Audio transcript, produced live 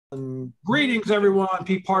Greetings, everyone.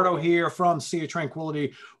 Pete Pardo here from Sea of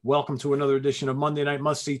Tranquility. Welcome to another edition of Monday Night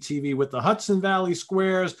Must See TV with the Hudson Valley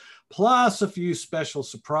Squares, plus a few special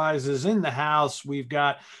surprises in the house. We've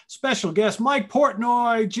got special guests Mike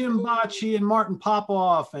Portnoy, Jim Bacchi, and Martin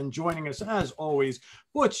Popoff. And joining us, as always,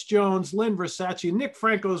 Butch Jones, Lynn Versace, Nick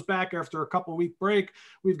Franco's back after a couple-week break.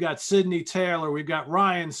 We've got Sydney Taylor, we've got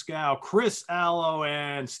Ryan Scow, Chris Allo,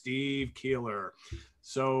 and Steve Keeler.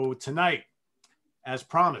 So tonight, as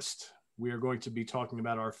promised, we are going to be talking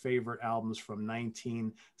about our favorite albums from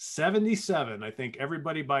 1977. I think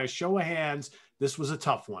everybody, by a show of hands, this was a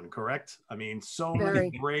tough one, correct? I mean, so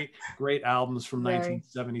many great albums from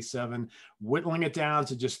 1977. Whittling it down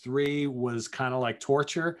to just three was kind of like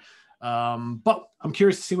torture. But I'm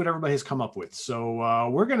curious to see what everybody has come up with. So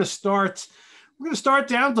we're going to start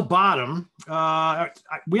down at the bottom.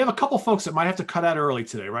 We have a couple folks that might have to cut out early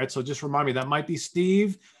today, right? So just remind me, that might be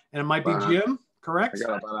Steve and it might be Jim. Correct? I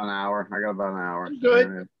got about an hour. I'm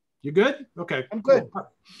good. You good? Okay. I'm good.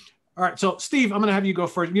 Cool. All right. So, Steve, I'm going to have you go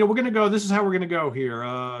first. We're going to go. This is how we're going to go here.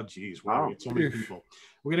 Geez, wow, we get so many people.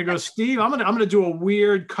 We're going to go Steve. I'm going to do a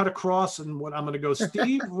weird cut across, and what I'm going to go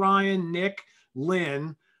Steve, Ryan, Nick,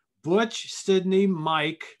 Lynn, Butch, Sydney,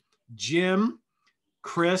 Mike, Jim,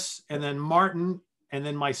 Chris, and then Martin, and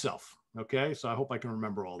then myself. Okay, so I hope I can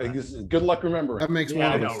remember all that. Good luck remembering. That makes I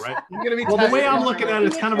one know, of us. right? You're gonna be Well, the way I'm looking at it,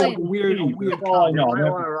 it's kind of a weird. I want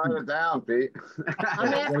to write it down, Pete.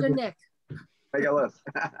 I'm after Nick. Make a list.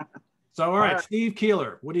 So, all right, Steve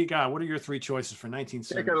Keeler, what do you got? What are your three choices for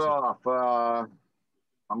 1970? Kick it off.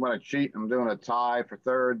 I'm going to cheat. I'm doing a tie for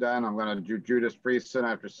third. Then I'm going to do Judas Priest, Sin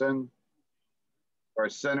After Sin. For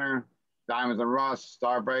Sinner, Diamonds and Rust,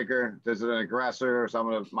 Starbreaker, This Is an Aggressor, some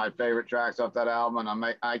of my favorite tracks off that album.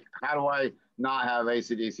 And how do I not have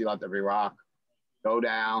AC/DC, Let There Be Rock, Go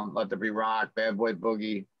Down, Let There Be Rock, Bad Boy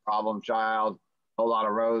Boogie, Problem Child, Whole Lot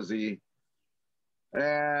of Rosie.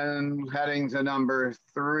 And heading to number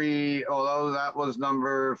three, although that was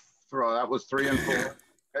number four, that was 3 and 4.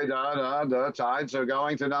 Hey, tied. So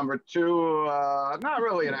going to number two, not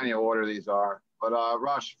really in any order these are, but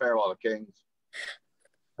Rush, Farewell to Kings.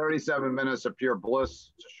 37 minutes of pure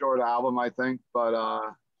bliss. It's a short album, I think, but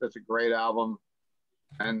it's a great album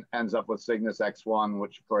and ends up with Cygnus X1,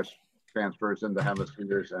 which of course transfers into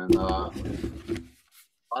Hemispheres. And a lot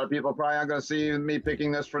of people probably aren't going to see me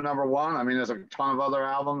picking this for number one. I mean, there's a ton of other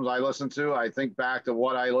albums I listen to. I think back to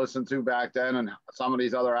what I listened to back then, and some of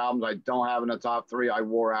these other albums I don't have in the top three. I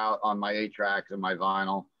wore out on my 8-tracks and my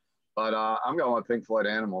vinyl. But I'm going with Pink Floyd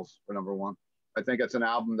Animals for number one. I think it's an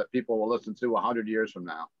album that people will listen to 100 years from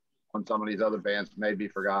now when some of these other bands may be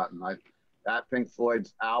forgotten. That Pink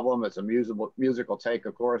Floyd's album, it's a musical take,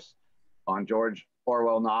 of course, on George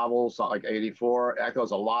Orwell novels, like 84,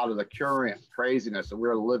 echoes a lot of the current craziness that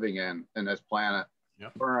we're living in this planet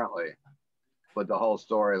currently with the whole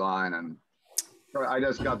storyline. And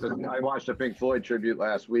I watched a Pink Floyd tribute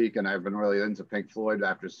last week, and I've been really into Pink Floyd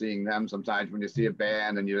after seeing them. Sometimes when you see a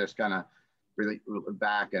band and you just kind of really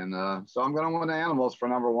back, and so I'm going to win Animals for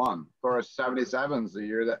number one. Of course, 77's the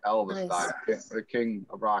year that Elvis died. The king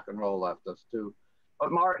of rock and roll left us too.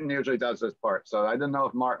 But Martin usually does this part, so I didn't know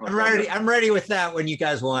if Martin was I'm ready with that when you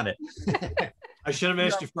guys want it. I should have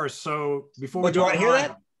asked you first. So before do you want to hear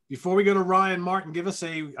that? Before we go to Ryan, Martin, give us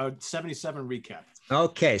a 77 recap.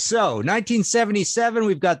 Okay, so 1977,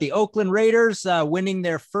 we've got the Oakland Raiders winning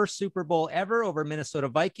their first Super Bowl ever over Minnesota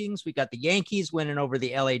Vikings. We got the Yankees winning over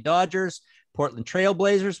the LA Dodgers. Portland Trail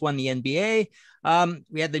Blazers won the NBA.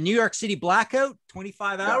 We had the New York City blackout,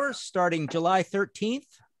 25 hours, starting July 13th.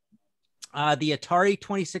 The Atari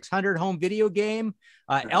 2600 home video game.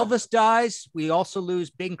 Elvis dies. We also lose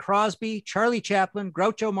Bing Crosby, Charlie Chaplin,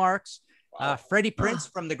 Groucho Marx, Freddie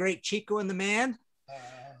Prinze from The Great Chico and the Man.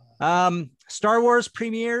 Star Wars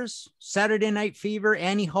premieres, Saturday Night Fever,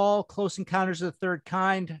 Annie Hall, Close Encounters of the Third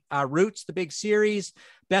Kind, Roots, the big series.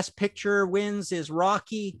 Best Picture wins is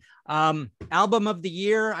Rocky. Album of the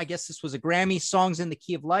year, I guess this was a Grammy, Songs in the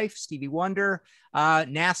Key of Life, Stevie Wonder.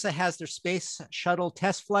 NASA has their space shuttle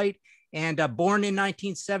test flight. And born in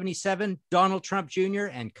 1977, Donald Trump Jr.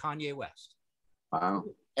 and Kanye West. Wow.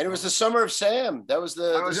 And it was the summer of Sam. That was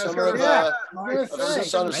the summer of the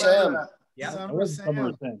Son of Sam. Yeah. Summer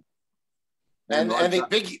of Sam. And the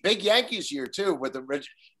big Yankees year too, with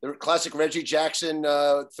the classic Reggie Jackson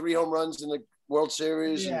 3 home runs in the World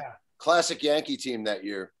Series. Yeah. Classic Yankee team that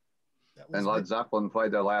year. And Led Zeppelin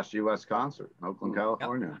played their last U.S. concert in Oakland,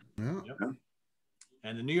 California. Yeah. Yep.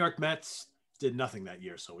 And the New York Mets did nothing that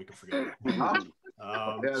year, so we can forget it.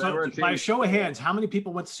 So by a show of hands, how many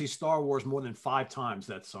people went to see Star Wars more than 5 times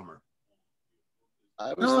that summer?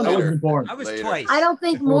 I was later. born. I was Later. twice. I don't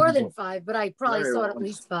think more than 5, but I probably saw it at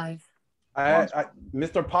least 5.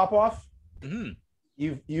 Mr. Popoff, Mhm.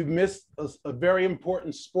 you've missed a very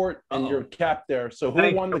important sport in your cap there. So who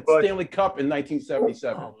Thank won you, the Butch. Stanley Cup in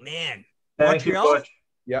 1977? Oh man, Thank you, Montreal. Butch.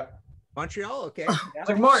 Yeah. Montreal. Okay. It's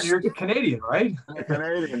like, Martin, you're Canadian, right?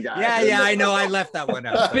 Canadian guy. Yeah, I know. I left that one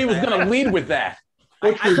out. He was going to lead with that.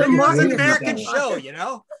 I figured it was an Martin- American show, you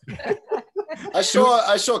know. I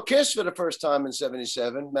saw Kiss for the first time in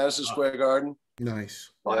 '77, Madison Square Garden.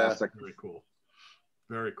 Nice. Classic. Very cool.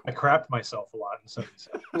 Very cool. I crapped myself a lot in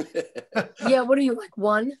 '77. Yeah, what are you, like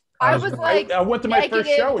 1? I was like, I went to my first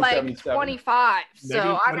negative, show in like 77. 25. So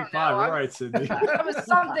Negative I don't 25. know. All right, Sydney. It was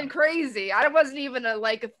something crazy. I wasn't even a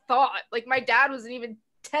thought. Like my dad wasn't even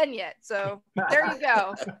 10 yet. So there you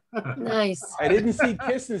go. Nice. I didn't see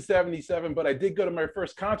Kiss in 77, but I did go to my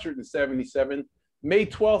first concert in 77. May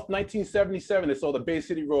 12th, 1977. I saw the Bay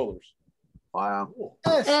City Rollers. Wow.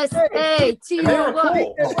 S-A-T-Y. They were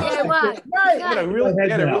cool. They had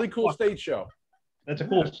a really cool stage show. That's a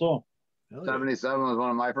cool song. 77 was one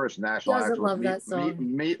of my first national acts. Doesn't love that song.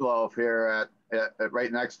 Meatloaf here at right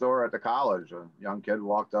next door at the college. A young kid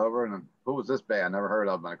walked over and who was this band? Never heard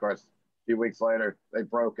of them. And of course, a few weeks later, they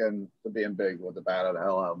broke into being big with the Bat Out of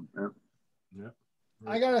Hell album. Yeah.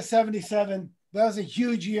 I got a 77. That was a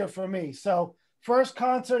huge year for me. So first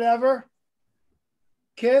concert ever,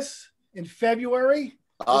 Kiss in February.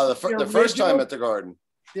 The first time at the Garden.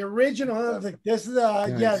 The original, this is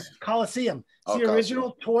Nice. Coliseum. It's Oh, the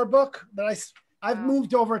original tour book that I've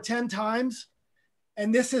moved over 10 times,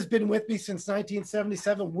 and this has been with me since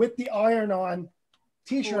 1977 with the iron-on,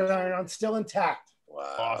 t-shirt iron-on still intact.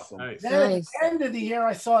 Wow. Awesome. Nice. Then at the end of the year,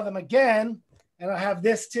 I saw them again, and I have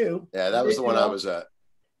this too. Yeah, that was the one I was at.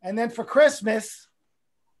 And then for Christmas,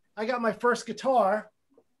 I got my first guitar,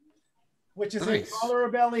 which is Nice. a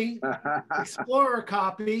Colorabelli Explorer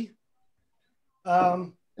copy.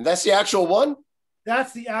 And that's the actual one?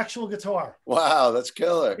 That's the actual guitar. Wow, that's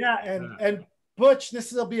killer. Yeah, and Butch,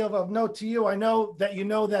 this will be of note to you. I know that you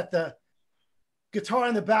know that the guitar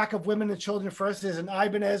in the back of Women and Children First is an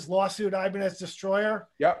Ibanez lawsuit, Ibanez Destroyer.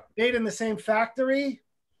 Yep. Made in the same factory.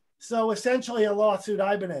 So essentially a lawsuit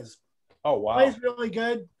Ibanez. Oh, wow. Plays really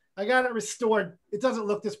good. I got it restored. It doesn't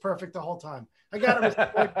look this perfect the whole time. I got it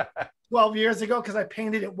restored 12 years ago because I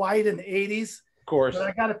painted it white in the 80s. Of course. But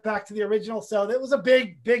I got it back to the original. So it was a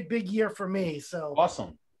big year for me. So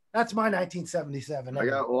Awesome. that's my 1977. I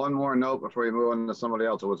got one more note before you move on to somebody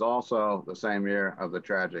else. It was also the same year of the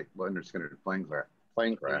tragic Leonard Skinner plane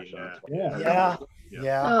crash.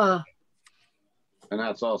 Yeah. And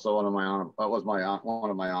that's also one of my one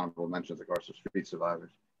of my honorable mentions, of course, of Street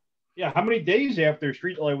Survivors. Yeah, how many days after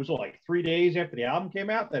Street? Like, was it like 3 days after the album came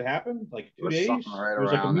out that happened? Like 2 days? Something right It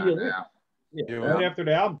was like around that, immediately. yeah. Right after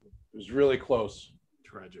the album. It was really close.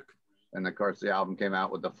 Tragic. And of course, the album came out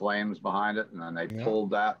with the flames behind it, and then they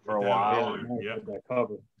pulled that for a Yeah, while. yeah. That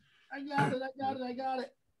cover. I got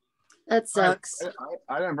it. That sucks.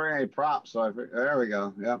 I didn't bring any props, so there we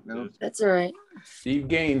go. Yep. That's all right. Steve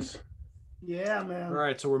Gaines. Yeah, man. All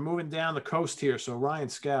right, so we're moving down the coast here. So Ryan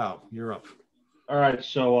Scow, you're up. All right,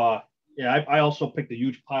 so I also picked a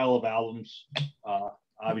huge pile of albums.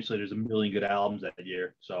 Obviously, there's a million good albums that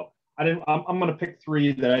year, so I'm going to pick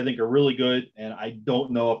 3 that I think are really good, and I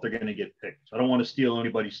don't know if they're going to get picked. So I don't want to steal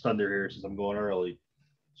anybody's thunder here since I'm going early.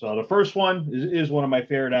 So the first one is one of my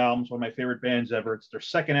favorite albums, one of my favorite bands ever. It's their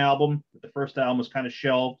second album. The first album was kind of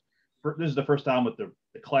shelved. This is the first album with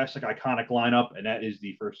the classic iconic lineup, and that is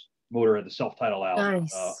the first Motorhead, the self-titled album.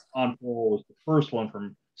 Nice. On Full was the first one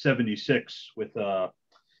from '76 with I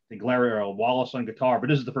think Larry Wallace on guitar, but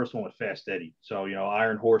this is the first one with Fast Eddie. So,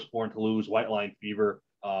 Iron Horse, Born to Lose, White Line Fever.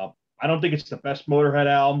 I don't think it's the best Motorhead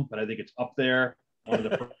album, but I think it's up there. One of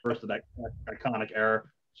the first of that iconic era.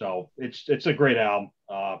 So it's a great album.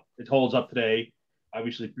 It holds up today.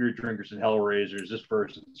 Obviously, Beer Drinkers and Hellraisers. This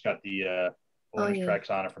version's got the bonus tracks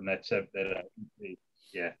on it from that set.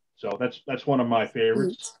 Yeah. So that's one of my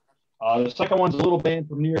favorites. The second one's a little band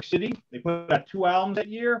from New York City. They put out 2 albums that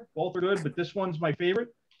year. Both are good, but this one's my favorite.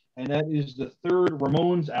 And that is the third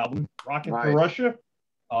Ramones album, Rocket to Russia.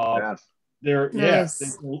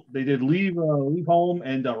 Yes. They did Leave Home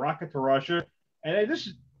and Rocket to Russia. And this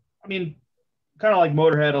is, kind of like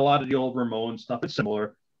Motorhead, a lot of the old Ramones stuff. It's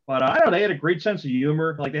similar. But I don't know, they had a great sense of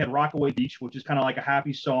humor. Like they had Rockaway Beach, which is kind of like a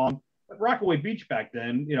happy song. But Rockaway Beach back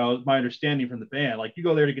then, my understanding from the band, like you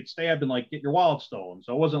go there to get stabbed and like get your wallet stolen.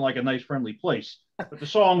 So it wasn't like a nice, friendly place. But the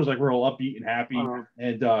song was like real upbeat and happy.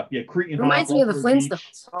 And Cretan Reminds me of the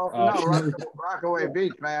Flintstones. Rockaway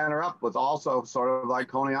Beach, Man Or Up was also sort of like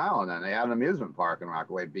Coney Island, and they had an amusement park in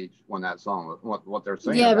Rockaway Beach when that song was what they're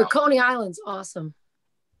singing. Yeah, about. but Coney Island's awesome.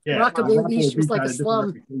 Yeah, Rockaway Rockaway Beach was like had a different slum.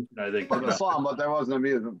 reputation, I think. For the slum, but there was an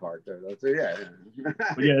amusement park there. That's it. Yeah.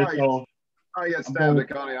 But yeah, so I get stabbed at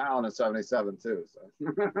Coney Island in '77 too. So.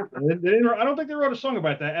 I don't think they wrote a song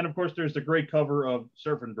about that. And of course, there's the great cover of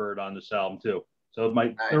Surfing Bird on this album too. So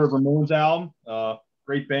my third Ramones album,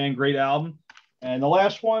 great band, great album. And the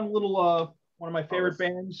last one, one of my favorite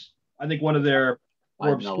bands. I think one of their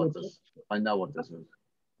more obscure. I know what this is.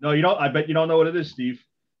 No, you don't. I bet you don't know what it is, Steve.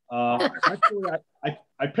 Actually,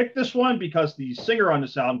 I picked this one because the singer on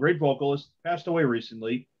this album, great vocalist, passed away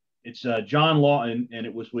recently. It's John Lawton, and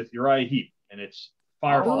it was with Uriah Heep, and it's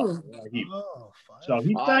Firefly. Uriah Heep. Oh, So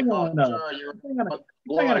he sang on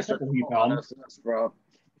a couple Heep albums. Bro.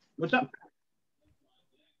 What's up?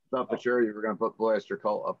 Thought for sure you were going to put Blaster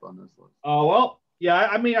Cult up on this list. Oh, well, yeah.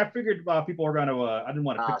 I mean, I figured people were going to. I didn't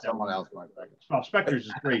want to pick someone else might pick it. Oh, Spectres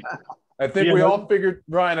is great. I think we all figured,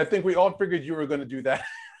 Ryan. I think we all figured you were going to do that.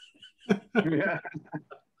 Yeah.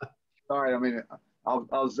 Sorry, I mean,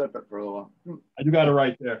 I'll zip it for a little while. I do got it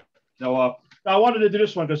right there. So I wanted to do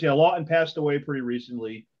this one because Lawton passed away pretty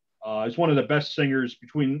recently. He's one of the best singers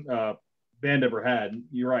band ever had.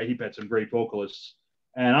 You're right, he had some great vocalists.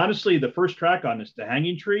 And honestly, the first track on this, The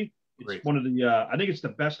Hanging Tree, it's one of the I think it's the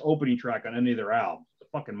best opening track on any of their albums. It's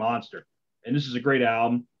a fucking monster. And this is a great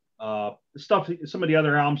album. The stuff, some of the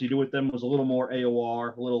other albums you do with them was a little more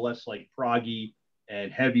AOR, a little less like proggy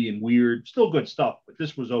and heavy and weird. Still good stuff, but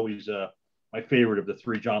this was always my favorite of the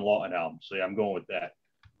three John Lawton albums. So yeah, I'm going with that.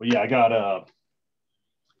 But yeah, I got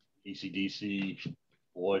AC/DC,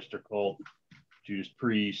 Oyster Cult, Judas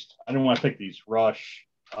Priest. I didn't want to pick these. Rush.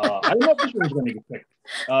 I didn't know if this one was going to get picked.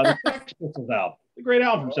 The Sex Pistols album, the great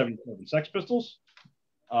album from '77. Sex Pistols.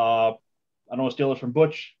 I don't want to steal it from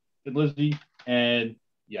Butch and Lizzie, and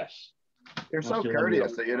yes. You're so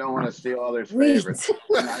courteous that you don't want to steal others' favorites.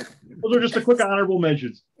 Those are just a quick honorable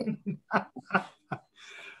mentions.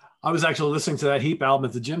 I was actually listening to that Heap album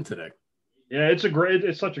at the gym today. Yeah, it's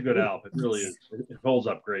such a good album. It really is. It holds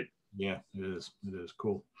up great. Yeah, it is. It is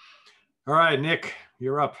cool. All right, Nick,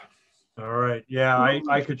 you're up. All right. Yeah,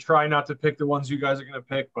 I could try not to pick the ones you guys are going to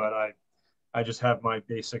pick, but I just have my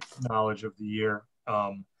basic knowledge of the year.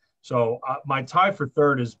 So my tie for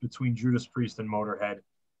third is between Judas Priest and Motorhead.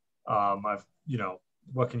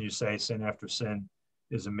 What can you say? Sin After Sin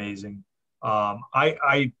is amazing.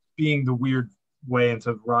 I being the weird way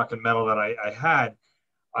into rock and metal that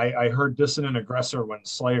I heard Dissonant Aggressor when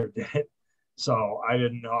Slayer did it. So I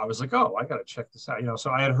didn't know. I was like, oh, I got to check this out.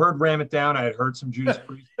 So I had heard Ram It Down. I had heard some Judas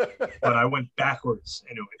Priest, but I went backwards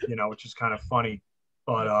into it, which is kind of funny.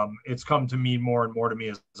 But it's come to mean more and more to me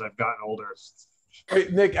as I've gotten older.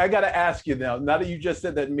 Wait, Nick, I got to ask you now that you just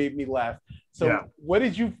said that made me laugh. So yeah. What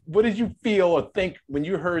did you feel or think when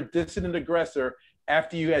you heard Dissonant Aggressor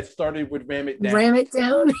after you had started with Ram It Down? Ram It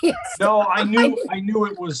Down? Yes. No, I knew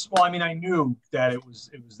it was, well, I mean, I knew that it was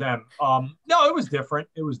them. No, it was different.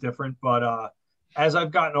 It was different. But as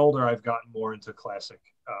I've gotten older, I've gotten more into classic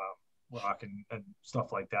rock and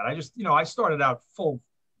stuff like that. I just, I started out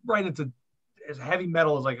right into as heavy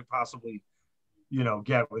metal as I could possibly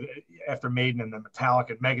get with after Maiden and then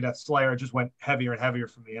Metallica and Megadeth, Slayer. It just went heavier and heavier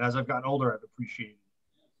for me. And as I've gotten older, I've appreciated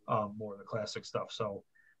more of the classic stuff. So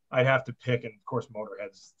I'd have to pick, and of course,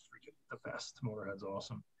 Motorhead's freaking the best. Motorhead's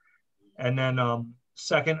awesome. And then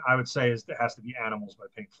second, I would say it has to be Animals by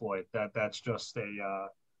Pink Floyd. That's just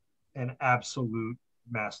an absolute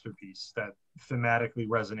masterpiece that thematically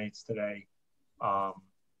resonates today.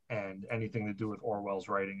 And anything to do with Orwell's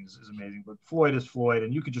writing is amazing. But Floyd is Floyd,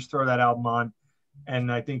 and you could just throw that album on.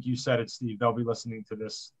 And I think you said it, Steve. They'll be listening to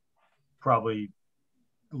this probably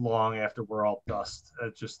long after we're all dust.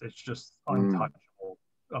 It's just untouchable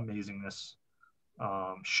amazingness.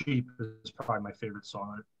 Sheep is probably my favorite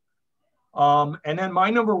song on it. And then my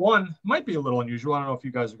number one might be a little unusual. I don't know if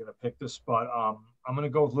you guys are going to pick this, but I'm going to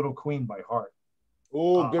go with Little Queen by Heart.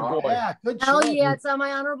 Oh, good boy. Yeah, good Hell choice. yeah, it's on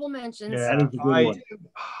my honorable mentions. Yeah, That is a good one.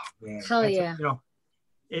 Man, Hell yeah.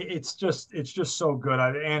 It's just so good.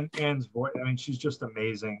 Anne's voice, I mean, she's just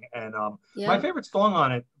amazing. And Yeah. my favorite song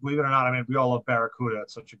on it, believe it or not, I mean, we all love Barracuda.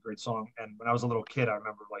 It's such a great song. And when I was a little kid, I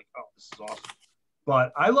remember like, oh, this is awesome.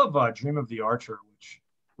 But I love Dream of the Archer, which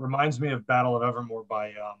reminds me of Battle of Evermore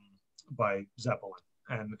by Zeppelin.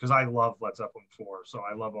 And because I love Led Zeppelin 4, so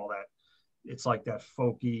I love all that. It's like that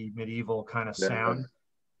folky medieval kind of sound.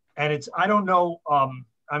 And it's, I don't know.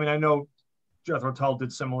 I mean, I know Jethro Tull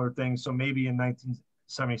did similar things. So maybe in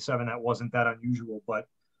 1977, that wasn't that unusual. But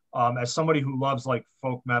as somebody who loves like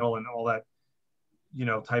folk metal and all that,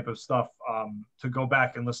 type of stuff, to go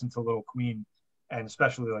back and listen to Little Queen, and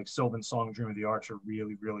especially like Sylvan's song, Dream of the Archer,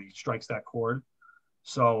 really, really strikes that chord.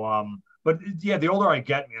 So, but yeah, the older I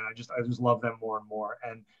get, man, I just love them more and more.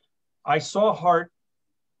 And I saw Heart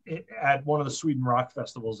at one of the Sweden rock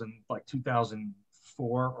festivals in like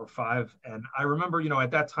 2004 or 5. And I remember, you know,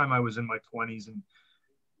 at that time I was in my 20s and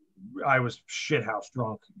I was shithouse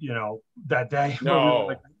drunk, you know, that day. No. We were,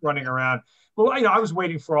 like, running around. But, you know, I was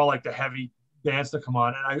waiting for all like the heavy bands to come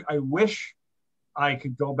on. And I wish I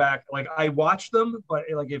could go back. Like, I watched them, but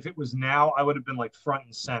like if it was now, I would have been like front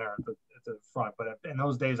and center at the front. But in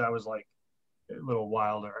those days, I was like a little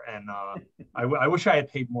wilder. And I wish I had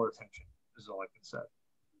paid more attention, is all I can say.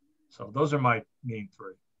 So those are my main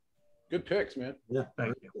 3. Good picks, man. Yeah.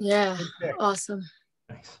 Thank you. Yeah. Awesome.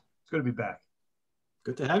 Thanks. It's good to be back.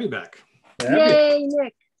 Good to have you back. Yay,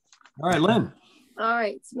 Nick. All right, Lynn. All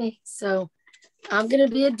right, it's me. So I'm gonna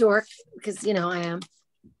be a dork because you know I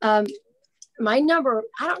am. My number,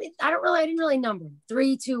 I didn't really number them.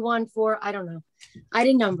 3, 2, 1, 4. I don't know. I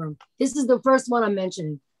didn't number them. This is the first one I'm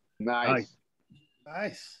mentioning. Nice.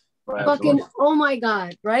 Fucking, oh my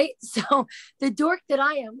God, right? So the dork that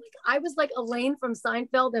I am, like I was like Elaine from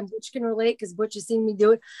Seinfeld, and Butch can relate because Butch has seen me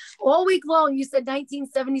do it all week long. You said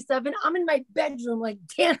 1977. I'm in my bedroom, like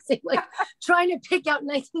dancing, like trying to pick out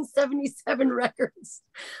 1977 records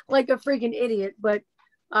like a freaking idiot. But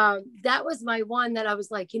that was my one that I was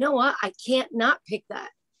like, you know what? I can't not pick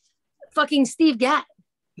that. Fucking Steve Gadd.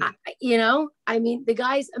 You know, I mean, the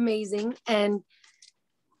guy's amazing. And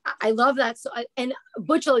I love that. So, and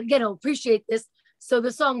Butch will, again, will appreciate this. So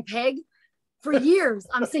the song Peg, for years,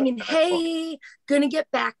 I'm singing, hey, gonna get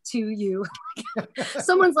back to you.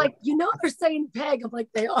 Someone's like, you know, they're saying Peg. I'm like,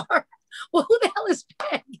 they are. Well, who the hell is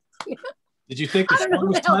Peg? You know? Did you think the song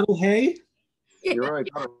was titled Hey? Yeah. You're right.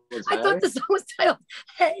 I thought the song was titled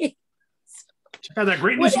Hey. Check out that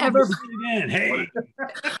great Whatever. again. Hey.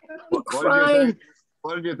 I'm crying.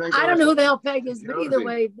 What did you think? I don't know who the hell Peg is, but either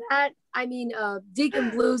way, that, I mean, Deacon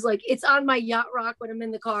Blues, like it's on my yacht rock when I'm in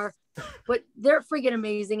the car, but they're freaking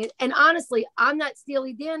amazing. And honestly, on that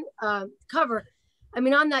Steely Dan cover, I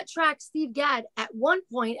mean, on that track, Steve Gadd, at one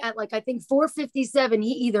point at like, I think 4:57, he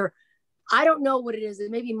either, I don't know what it is, and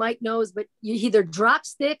maybe Mike knows, but you either drop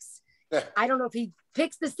sticks. I don't know if he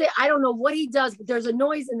picks the stick. I don't know what he does, but there's a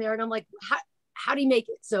noise in there. And I'm like, how do you make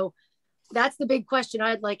it? So that's the big question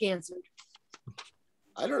I'd like answered.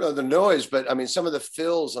 I don't know the noise, but I mean, some of the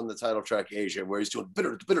fills on the title track, Asia, where he's doing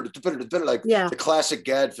bitter, like the classic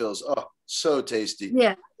Gadd fills. Oh, so tasty.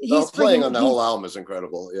 Yeah. He's playing on the whole album is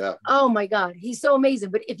incredible. Yeah. Oh my God. He's so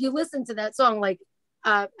amazing. But if you listen to that song, like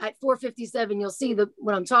at 4:57, you'll see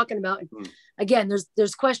what I'm talking about. And again,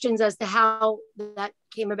 there's questions as to how that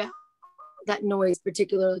came about, that noise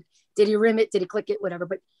particularly. Did he rim it? Did he click it? Whatever.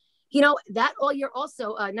 But you know, that all year also,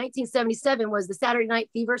 1977 was the Saturday Night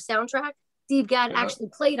Fever soundtrack. Steve Gadd actually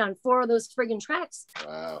played on 4 of those friggin' tracks,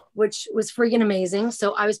 which was friggin' amazing.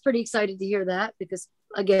 So I was pretty excited to hear that because,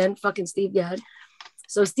 again, fucking Steve Gadd.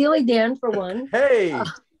 So Steely Dan for one. Hey,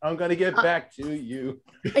 I'm gonna get back to you.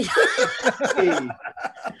 Hey.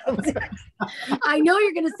 I know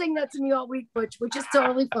you're gonna sing that to me all week, Butch, which is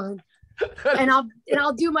totally fine. And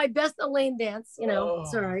I'll do my best Elaine dance. You know,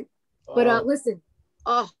 it's all right. But listen,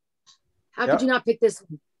 how could you not pick this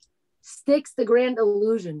one? Styx, The Grand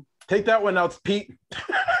Illusion. Take that one out, Pete.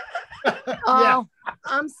 Oh,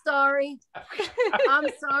 I'm sorry. I'm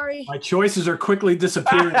sorry. My choices are quickly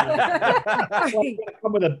disappearing.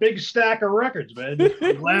 Come with a big stack of records, man.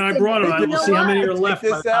 I'm glad I brought them. We'll see how many are left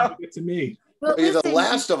by the time we get to me. Well, you're the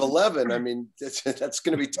last of 11. I mean, that's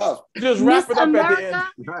going to be tough. Just wrap it up America, at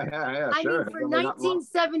the end. I mean, for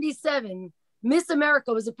 1977, Miss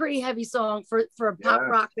America was a pretty heavy song for a pop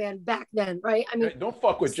rock band back then, right? I mean, hey, don't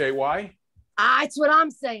fuck with JY. That's what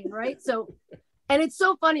I'm saying, right? So, and it's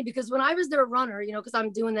so funny because when I was their runner, you know, because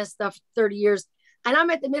I'm doing this stuff 30 years, and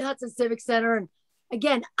I'm at the Mid-Hudson Civic Center, and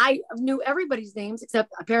again, I knew everybody's names,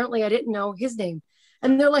 except apparently I didn't know his name.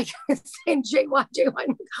 And they're like saying JY. I'm like,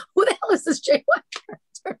 who the hell is this JY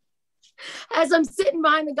character? As I'm sitting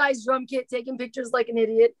behind the guy's drum kit, taking pictures like an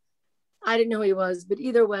idiot. I didn't know who he was, but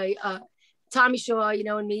either way, Tommy Shaw, you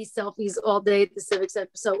know, and me, selfies all day at the Civic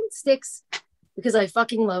Center. So it sticks because I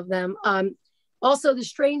fucking love them. Also, The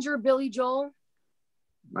Stranger, Billy Joel.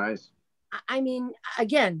 Nice. I mean,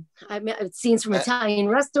 again, I've scenes from Italian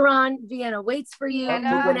Restaurant, Vienna Waits for You,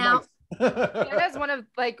 Moving Out. Vienna is one of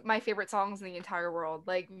like my favorite songs in the entire world.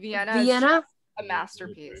 Like Vienna is a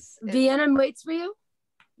masterpiece. Vienna Waits for You?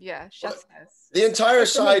 Yeah, chef's kiss. The entire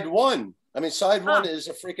side one. I mean, side one is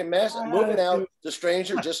a freaking mess. Moving Out, The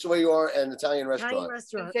Stranger, Just the Way You Are, and Italian Restaurant.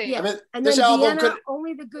 Yeah. I mean, and this then album Vienna,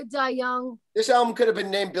 Only the Good Die Young. This album could have been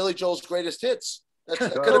named Billy Joel's Greatest Hits. That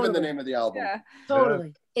could have been the name of the album. Yeah.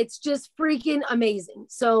 Totally. It's just freaking amazing.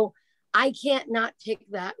 So I can't not pick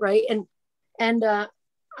that, right? And let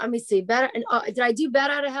me see. Did I do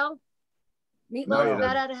Bat Out of Hell? Meatloaf,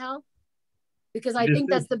 Bat Out of Hell? Because I think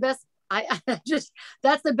that's the best.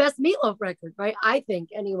 That's the best Meatloaf record, right? I think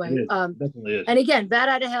anyway. Definitely is. And again, Bat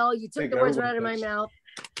Out of Hell. You took the words right out of my mouth.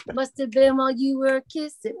 Must have been while you were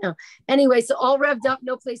kissing. No. Anyway, so All Revved Up,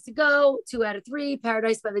 No Place to Go, 2 out of 3,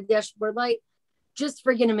 Paradise by the Dashboard Light, just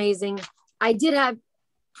friggin' amazing. I did have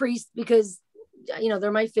Priest because,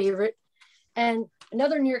 they're my favorite. And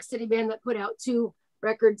another New York City band that put out 2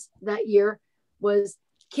 records that year was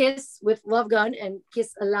Kiss with Love Gun and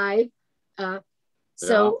Kiss Alive. The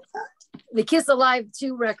Kiss Alive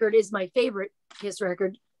 2 record is my favorite Kiss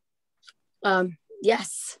record.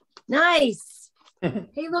 Yes. Nice.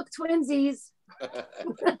 Hey, look, twinsies.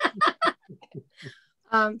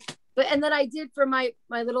 And then I did for my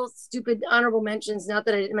little stupid honorable mentions, not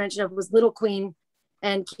that I didn't mention it, was Little Queen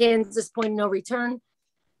and Kansas Point of No Return,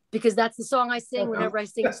 because that's the song I sing whenever I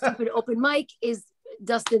sing stupid open mic, is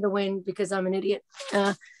Dust in the Wind, because I'm an idiot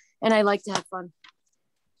and I like to have fun.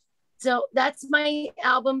 So that's my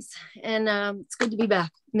albums, and it's good to be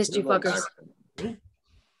back. Missed you fuckers.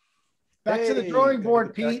 Back to the drawing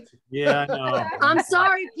board, Pete. Yeah, I know. I'm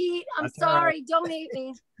sorry, Pete. I'm sorry. Right. Don't hate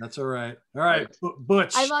me. That's all right. All right,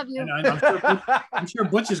 Butch. I love you. I'm sure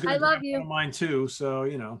Butch is going to be one of mine too. So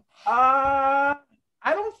I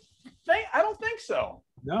don't think so.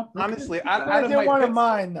 No, honestly, I did one of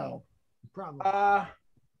mine though. Probably.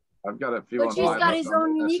 I've got a few. But he's got his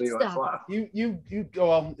own unique stuff. You go.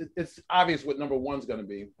 Well, it's obvious what number one's going to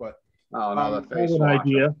be, but. Oh no, the face an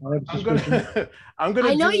idea. I'm gonna.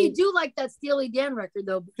 I know you do like that Steely Dan record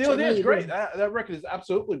though. Steely Dan's great. That record is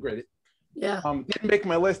absolutely great. Yeah. Didn't make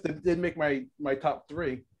my list. It didn't make my top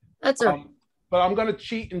 3. That's right. But I'm gonna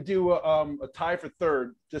cheat and do a tie for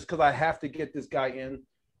third, just because I have to get this guy in.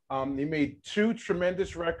 He made 2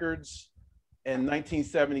 tremendous records in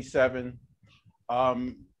 1977.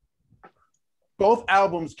 Both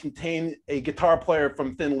albums contain a guitar player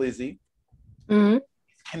from Thin Lizzy. Mm-hmm.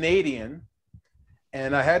 Canadian,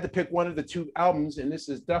 and I had to pick one of the 2 albums, and this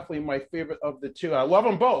is definitely my favorite of the 2. I love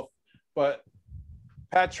them both, but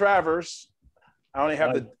Pat Travers, I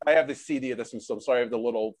have the CD of this one, so I'm sorry, I have the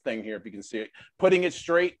little thing here if you can see it. Putting It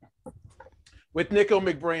Straight with Nico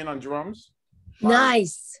McBrain on drums.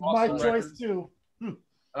 Nice. My choice too.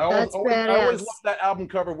 I always loved that album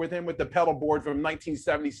cover with him with the pedal board from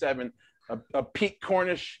 1977, a Pete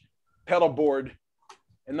Cornish pedal board.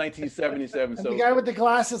 In 1977. So the guy with the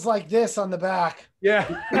glasses like this on the back. Yeah,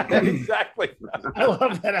 exactly. I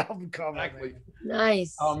love that album cover. Exactly.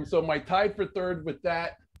 Nice. So my tied for third with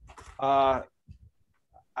that. I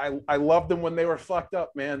loved them when they were fucked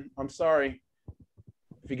up, man. I'm sorry.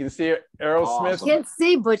 If you can see it, Aerosmith. Awesome. Can't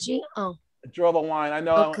see, Butchie. Oh. Draw the Line. I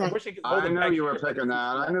know. Okay. I wish I could hold it back. I knew you were picking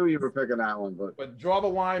that. I knew you were picking that one, but Draw the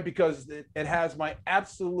Line, because it has my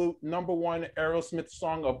absolute number 1 Aerosmith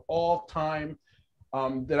song of all time.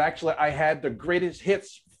 That actually I had the greatest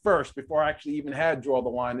hits first before I actually even had Draw the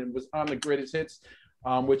Line, and was on the greatest hits,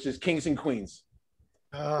 which is Kings and Queens.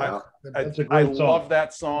 I love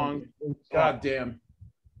that song. God damn.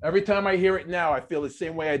 Every time I hear it now, I feel the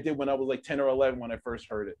same way I did when I was like 10 or 11 when I first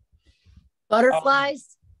heard it.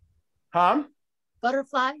 Butterflies?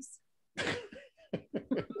 Butterflies?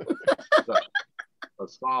 A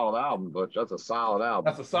solid album, Butch. That's a solid album.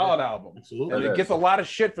 That's a solid album. Absolutely. And it gets a lot of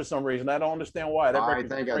shit for some reason. I don't understand why. I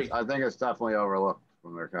think it's definitely overlooked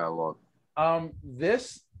from their catalog.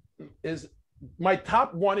 This is my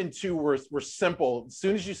top 1 and 2 were simple. As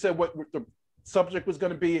soon as you said what the subject was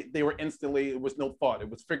going to be, they were instantly. It was no thought. It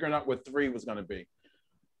was figuring out what 3 was going to be.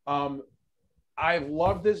 I've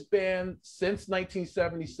loved this band since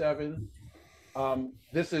 1977.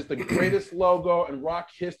 This is the greatest logo in rock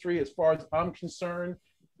history as far as I'm concerned.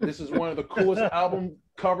 This is one of the coolest album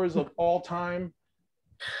covers of all time.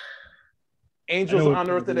 Angels on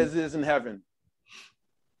Earth as it is in heaven.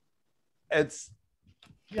 It's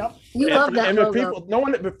you love that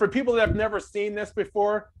logo. For people that have never seen this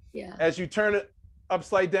before, as you turn it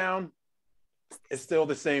upside down, it's still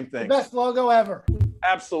the same thing. The best logo ever.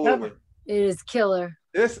 Absolutely. Ever. It is killer.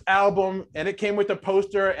 This album, and it came with the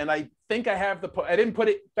poster, and I think I have I didn't put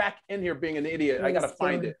it back in here being an idiot. I got to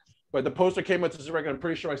find it. But the poster came with this record. I'm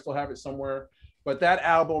pretty sure I still have it somewhere. But this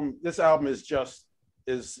album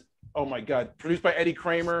is, oh my God, produced by Eddie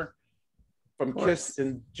Kramer from Kiss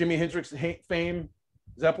and Jimi Hendrix fame,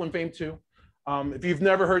 Zeppelin fame too. If you've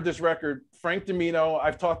never heard this record, Frank Domino,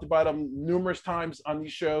 I've talked about him numerous times on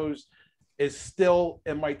these shows, is still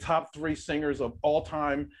in my top 3 singers of all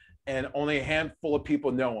time. And only a handful of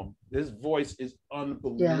people know him. His voice is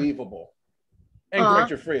unbelievable. And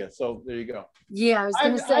Gretchen Freya. So there you go. Yeah, I was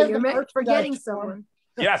going to say, you're forgetting someone.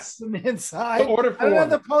 Yes. From inside. The order I don't have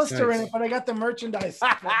the form. poster in it, but I got the merchandise.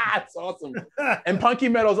 That's awesome. And Punky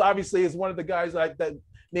Meadows obviously is one of the guys that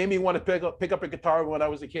made me want to pick up a guitar when I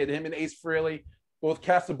was a kid. Him and Ace Frehley, both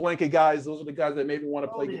Casablanca guys. Those are the guys that made me want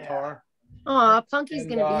to play guitar. Oh, Punky's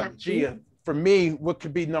going to be happy. Gee, for me, what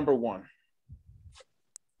could be number one?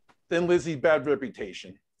 Thin Lizzy, Bad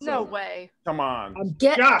Reputation. No way. Come on.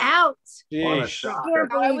 Get out. Jeez.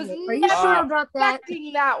 I was Are you sure about that?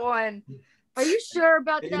 expecting that one. Are you sure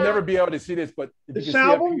about that? You'll never be able to see this, but if you can see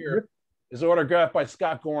up here, is autographed by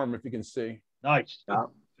Scott Gorham, if you can see. Nice.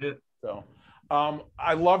 So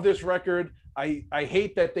I love this record. I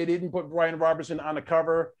hate that they didn't put Brian Robertson on the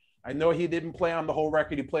cover. I know he didn't play on the whole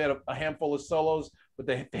record. He played a handful of solos, but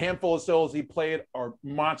the handful of solos he played are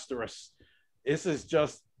monstrous. This is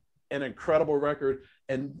just an incredible record.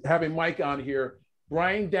 And having Mike on here,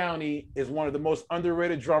 Brian Downey is one of the most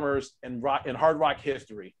underrated drummers in hard rock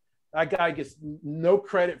history. That guy gets no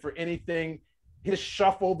credit for anything. His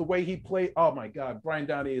shuffle, the way he played, oh my God, Brian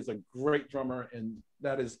Downey is a great drummer, and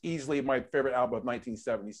that is easily my favorite album of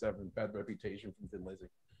 1977, Bad Reputation from Thin Lizzy.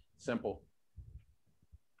 Simple.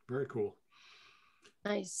 Very cool.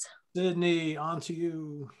 Nice. Sydney, on to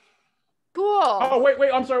you. Cool. Oh, wait,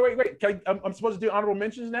 I'm sorry, wait. I'm supposed to do honorable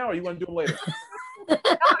mentions now, or you want to do them later?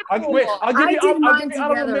 I'll give you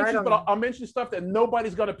honorable mentions, but I'll mention stuff that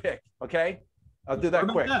nobody's going to pick, okay? I'll do that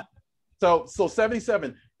quick. So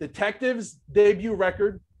 77, Detectives debut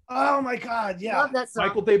record. Oh my God, yeah. Love that song.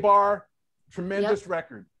 Michael DeBar, tremendous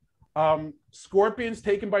record. Scorpions,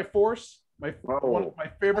 Taken by Force, one of my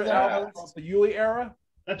favorite albums of the Yuli era.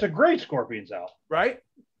 That's a great Scorpions album. Right?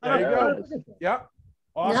 There you go. Yeah.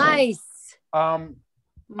 Awesome. Nice. I'm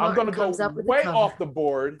going to go way off the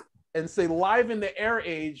board and say Live in the Air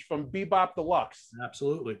Age from Bebop Deluxe.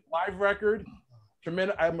 Absolutely. Live record.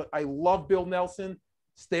 Tremendous. I love Bill Nelson.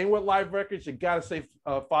 Staying with live records, you got to say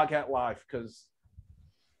Foghat Live, because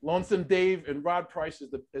Lonesome Dave and Rod Price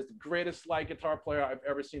is the greatest slide guitar player I've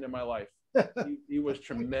ever seen in my life. He was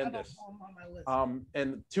tremendous.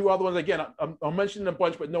 And two other ones, again, I'll mention a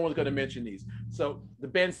bunch, but no one's going to mention these. So the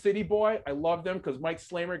band City Boy, I love them because Mike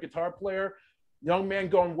Slamer, guitar player. Young Man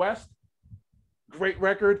Going West, great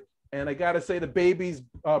record. And I got to say the Babies,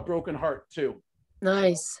 Broken Heart too.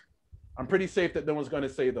 Nice. I'm pretty safe that no one's going to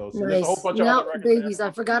say those. So Nice. there's a whole bunch of other records. Babies.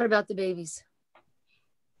 I forgot about the Babies.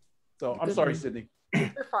 So I'm sorry, Sydney.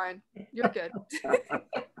 You're fine. You're good.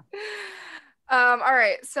 All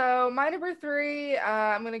right. So my number 3,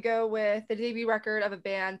 I'm going to go with the debut record of a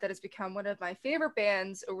band that has become one of my favorite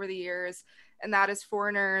bands over the years. And that is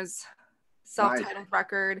Foreigner's self-titled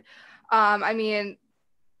record. I mean,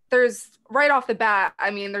 there's right off the bat,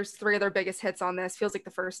 I mean, there's 3 of their biggest hits on this. Feels Like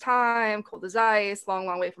the First Time, Cold as Ice, Long,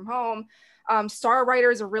 Long Way from Home. Star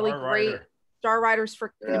Rider is a really great. Star Rider's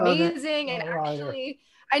freaking amazing. And actually,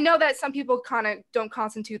 I know that some people kind of don't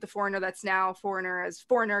constitute the Foreigner that's now Foreigner as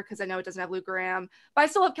Foreigner because I know it doesn't have Lou Graham, but I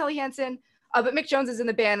still love Kelly Hansen. But Mick Jones is in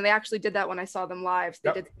the band, and they actually did that when I saw them live.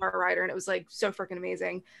 They did Star Rider, and it was like so freaking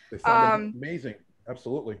amazing. They sound amazing.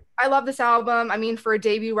 Absolutely. I love this album. I mean, for a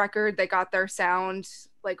debut record, they got their sound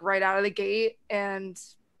like right out of the gate, and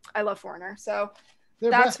I love Foreigner. So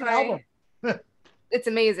that's my album. It's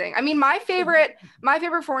amazing. I mean, my favorite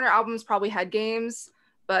Foreigner album is probably Head Games,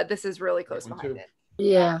 but this is really close behind it.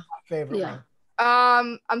 Yeah. Favorite. Yeah.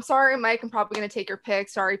 I'm sorry, Mike. I'm probably gonna take your pick.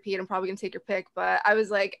 Sorry, Pete. I'm probably gonna take your pick, but I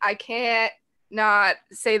was like, I can't not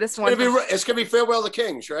say this one. It's gonna be Farewell to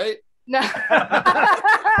Kings, right? No.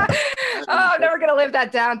 Oh, I'm never gonna live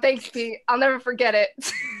that down. Thanks, Pete. I'll never forget it.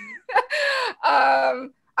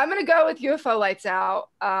 I'm gonna go with UFO Lights Out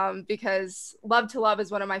because Love to Love is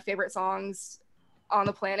one of my favorite songs on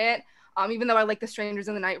the planet. Even though I like the Strangers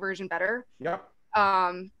in the Night version better. Yep.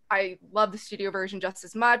 I love the studio version just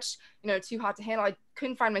as much. You know, Too Hot to Handle. I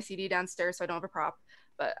couldn't find my CD downstairs, so I don't have a prop,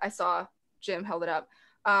 but I saw Jim held it up.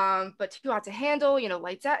 But Too Hot to Handle, you know,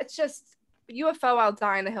 Lights Out. It's just UFO, I'll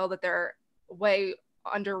Die on the Hill that they're way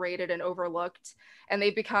underrated and overlooked, and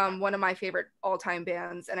they've become one of my favorite all-time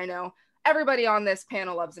bands. And I know everybody on this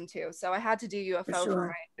panel loves them too, so I had to do UFO for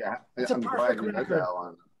my. Yeah, it's I'm glad you did that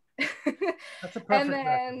one. That's a perfect and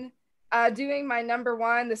then doing my number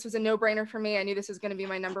 1, this was a no-brainer for me. I knew this was going to be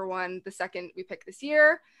my number 1 the second we picked this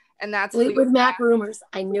year, and that's Fleetwood Mac Rumors.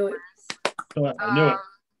 I knew it. I knew it.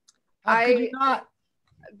 How could you not?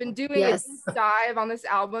 I've been doing a deep dive on this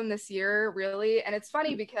album this year, really, and it's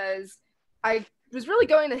funny because I was really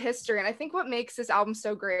going to history, and I think what makes this album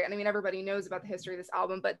so great, and I mean everybody knows about the history of this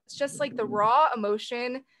album, but it's just like the raw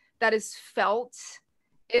emotion that is felt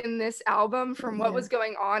in this album from what was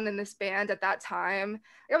going on in this band at that time.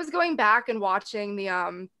 I was going back and watching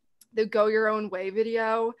the Go Your Own Way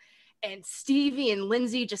video, and Stevie and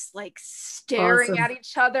Lindsay just like staring at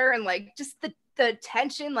each other, and like just the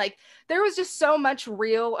tension, like there was just so much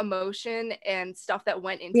real emotion and stuff that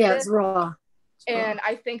went into it. It's raw. And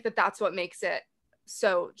I think that that's what makes it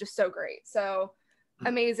so great. So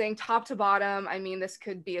amazing, top to bottom. I mean, this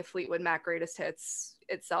could be a Fleetwood Mac greatest hits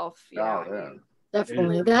itself. I mean,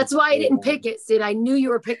 definitely. That's why I didn't pick it, Sid. I knew you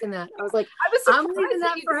were picking that. I was like, I'm leaving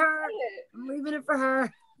that for her. I'm leaving it for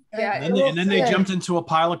her. Yeah. And then they jumped into a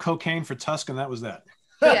pile of cocaine for Tusk, and that was that.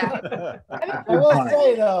 Yeah. I will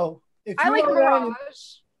say though, I like Mirage.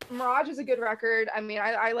 Mirage is a good record. I mean,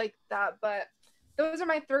 I like that, but those are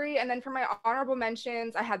my three. And then for my honorable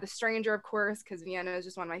mentions, I had The Stranger, of course, because Vienna is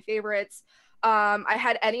just one of my favorites. I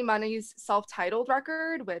had Eddie Money's self-titled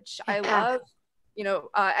record, which I love. You know,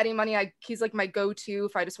 Eddie Money, he's like my go-to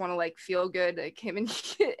if I just want to like feel good, like him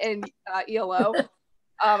and ELO.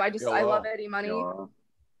 I love Eddie Money.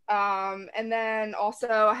 And then also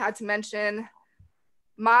I had to mention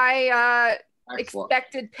my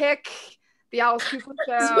expected pick, the Alice Cooper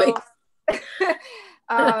Show.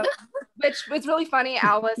 Which was really funny.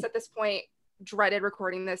 Alice at this point dreaded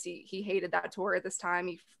recording this. He hated that tour at this time.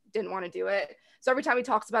 He didn't want to do it. So every time he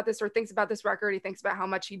talks about this or thinks about this record, he thinks about how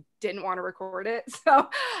much he didn't want to record it. So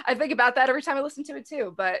I think about that every time I listen to it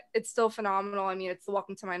too, but it's still phenomenal. I mean, it's the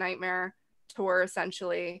Welcome to My Nightmare tour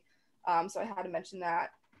essentially. So I had to mention that.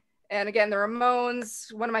 And again, the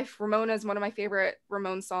Ramones, one of my favorite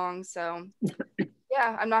Ramones songs. So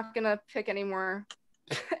yeah, I'm not going to pick any more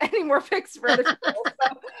picks for other people.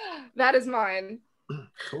 So that is mine.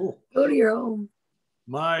 Cool. Go to your own.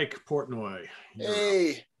 Mike Portnoy.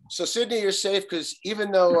 Hey, so Sydney, you're safe because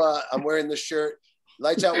even though I'm wearing this shirt,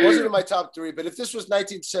 Lights Out wasn't in my top three, but if this was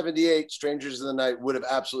 1978, Strangers in the Night would have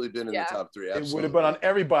absolutely been in the top three. Absolutely. It would have been on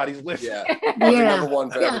everybody's list. Yeah. Number one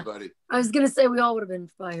for everybody. I was going to say we all would have been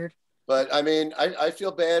fired. But I mean, I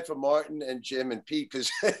feel bad for Martin and Jim and Pete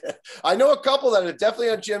because I know a couple that are definitely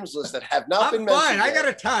on Jim's list that have not been mentioned. I got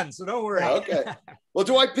a ton, so don't worry. Okay. Well,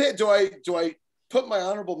 do I put my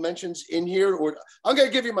honorable mentions in here, or I'm going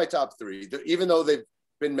to give you my top three, even though they've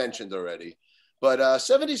been mentioned already. But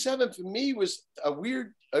 77 for me was a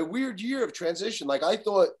weird year of transition. Like I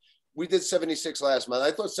thought we did 76 last month.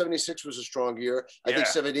 I thought 76 was a strong year. I think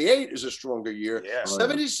 78 is a stronger year. Yeah.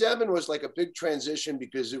 77 was like a big transition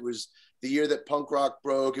because it was the year that punk rock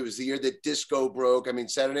broke. It was the year that disco broke. I mean,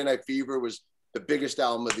 Saturday Night Fever was the biggest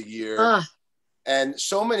album of the year. And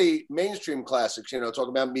so many mainstream classics, you know,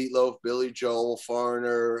 talking about Meatloaf, Billy Joel,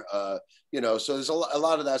 Foreigner, you know, so there's a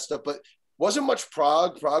lot of that stuff, but wasn't much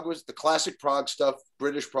prog. Prog was the classic prog stuff.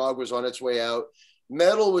 British prog was on its way out.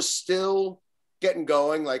 Metal was still getting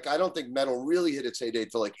going. Like, I don't think metal really hit its heyday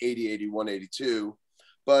till like 80, 81, 82.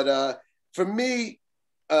 But for me,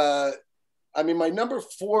 I mean, my number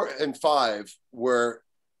 4 and 5 were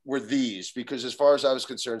these, because as far as I was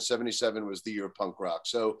concerned, 77 was the year of punk rock.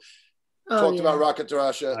 So talked about Rocket to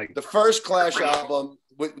Russia, the first Clash album.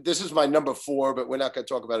 This is my number 4, but we're not going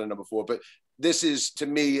to talk about it number 4. But this is, to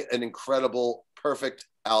me, an incredible, perfect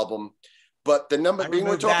album. But the number being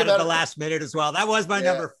we're talking about at the last minute as well. That was my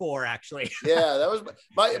number 4, actually. Yeah, that was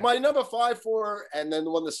my number 5, 4, and then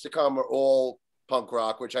the one that's to come are all punk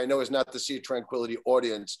rock, which I know is not the Sea of Tranquility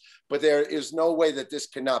audience, but there is no way that this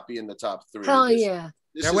cannot be in the top 3. Hell yeah.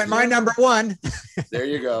 That went my number 1. There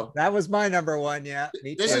you go. That was my number 1. Yeah.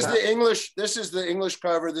 This is the English. This is the English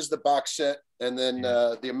cover. This is the box set, and then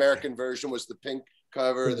the American version was the pink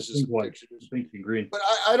cover. This is pictures. Pink and green. But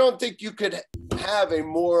I don't think you could have a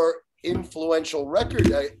more influential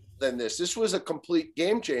record than this. This was a complete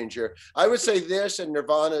game changer. I would say this and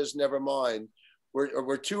Nirvana's Nevermind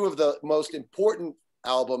were two of the most important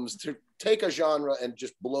albums to take a genre and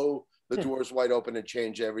just blow the doors wide open and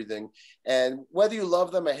change everything. And whether you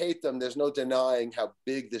love them or hate them, there's no denying how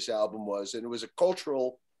big this album was. And it was a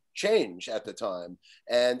cultural change at the time.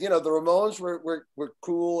 And, you know, the Ramones were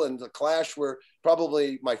cool, and the Clash were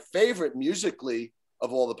probably my favorite musically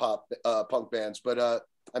of all the punk bands. But,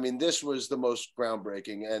 I mean, this was the most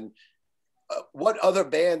groundbreaking. And what other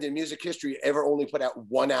band in music history ever only put out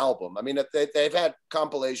one album? I mean, they've had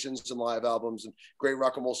compilations and live albums and Great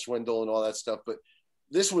Rock and Roll Swindle and all that stuff, but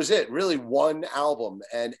this was it, really one album,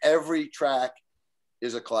 and every track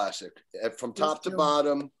is a classic from top to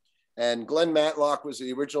bottom. And Glenn Matlock was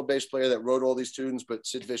the original bass player that wrote all these tunes, but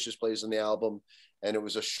Sid Vicious plays in the album. And it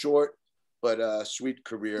was a short but sweet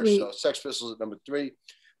career. So Sex Pistols at number 3.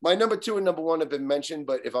 My number 2 and number 1 have been mentioned,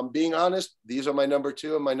 but if I'm being honest, these are my number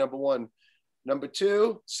 2 and my number 1. Number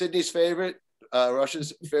 2, Sydney's favorite,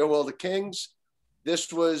 Rush's Farewell to Kings.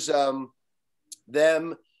 this was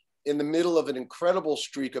them in the middle of an incredible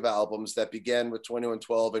streak of albums that began with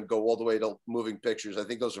 2112 and go all the way to Moving Pictures. I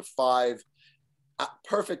think those are 5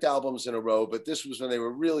 perfect albums in a row, but this was when they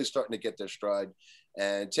were really starting to get their stride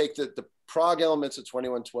and take the prog elements of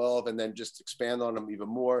 2112 and then just expand on them even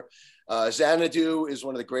more. Xanadu is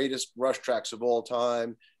one of the greatest Rush tracks of all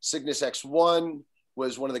time. Cygnus X1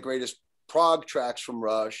 was one of the greatest prog tracks from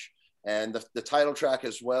Rush, and the title track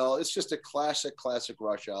as well. It's just a classic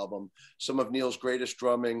Rush album. Some of Neil's greatest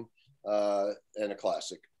drumming and a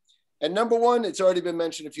classic. And number 1, it's already been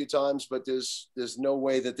mentioned a few times, but there's no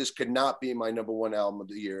way that this could not be my number 1 album of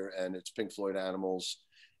the year, and it's Pink Floyd Animals.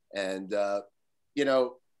 And, you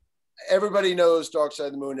know, everybody knows Dark Side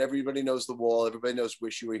of the Moon, everybody knows The Wall, everybody knows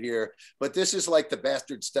Wish You Were Here, but this is like the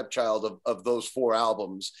bastard stepchild of those 4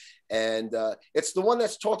 albums. And it's the one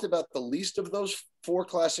that's talked about the least of those 4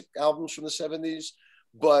 classic albums from the 70s,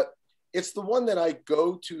 but it's the one that I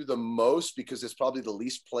go to the most because it's probably the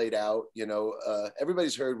least played out. You know,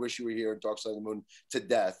 everybody's heard Wish You Were Here and Dark Side of the Moon to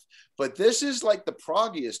death, but this is like the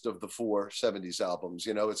proggiest of the 4 70s albums.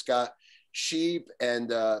 You know, it's got Sheep and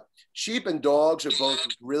Dogs are both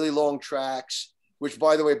really long tracks, which,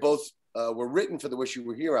 by the way, both were written for the Wish You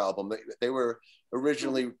Were Here album. They were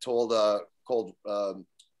originally called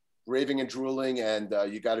Raving and Drooling and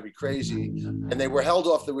You Gotta Be Crazy, and they were held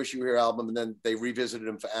off the Wish You Were Here album, and then they revisited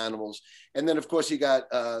them for Animals. And then, of course, you got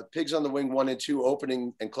Pigs on the Wing 1 and 2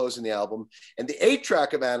 opening and closing the album, and the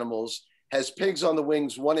 8-track of Animals has Pigs on the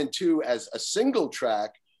Wings 1 and 2 as a single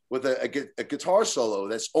track with a guitar solo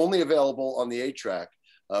that's only available on the 8-track,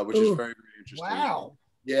 which is very, very interesting. Wow.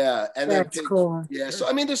 Yeah, and that's then cool. Yeah, so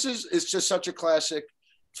I mean, it's just such a classic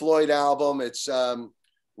Floyd album. It's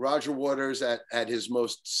Roger Waters at his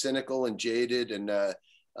most cynical and jaded, and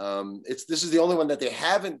this is the only one that they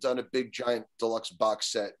haven't done a big giant deluxe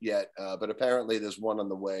box set yet, but apparently there's one on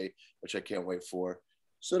the way, which I can't wait for.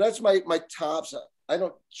 So that's my tops.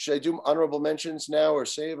 Should I do honorable mentions now or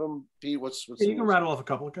save them? Pete, what's you can rattle off a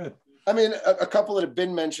couple. Good. I mean, a couple that have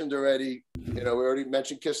been mentioned already. You know, we already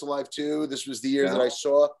mentioned Kiss Alive 2. This was the year that I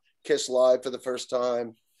saw Kiss live for the first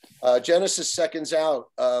time. Genesis Seconds Out.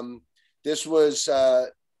 This was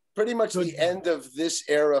pretty much the end of this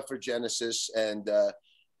era for Genesis, and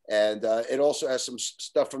it also has some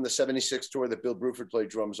stuff from the '76 tour that Bill Bruford played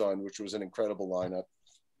drums on, which was an incredible lineup.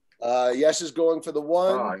 Yes is Going for the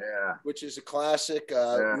One, which is a classic.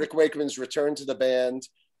 Rick Wakeman's return to the band,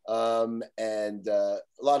 and a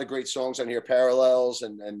lot of great songs on here, Parallels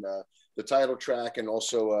and the title track, and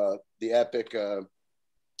also the epic.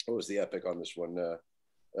 What was the epic on this one?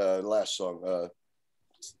 The last song.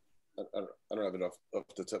 I don't have enough off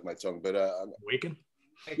the tip of my tongue, but Awaken.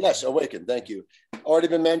 Yes, Awaken. Thank you. Already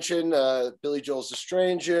been mentioned. Billy Joel's The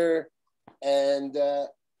Stranger, and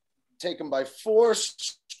Taken by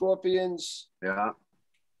Force, Scorpions. Yeah.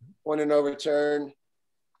 Point of No Return.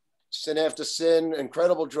 Sin After Sin.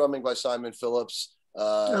 Incredible drumming by Simon Phillips.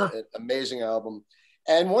 An amazing album,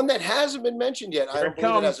 and one that hasn't been mentioned yet. I don't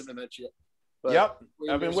believe it hasn't been mentioned yet. But yep,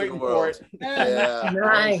 I've been waiting for it. Yeah,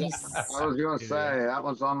 Nice. I was gonna say that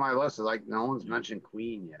one's on my list. Like no one's mentioned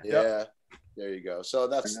Queen yet. Yeah, there you go. So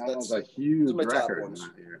that's a huge my top record. ones.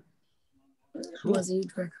 Was a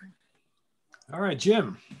huge record. All right,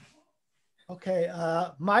 Jim. Okay,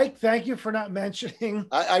 Mike, thank you for not mentioning.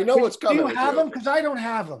 I know what's coming. Do you have them? Because I don't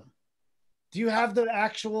have them. Do you have the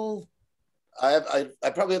actual? I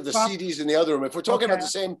probably have the CDs in the other room. If we're talking about the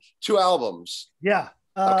same 2 albums. Yeah.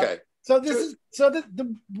 Okay. So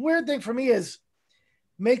the weird thing for me is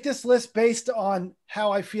make this list based on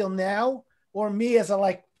how I feel now or me as a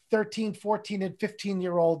like 13, 14 and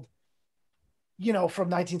 15-year-old, you know, from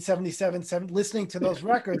 1977, listening to those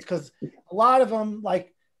records. Because a lot of them,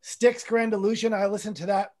 like Styx Grand Illusion, I listened to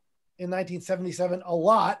that in 1977 a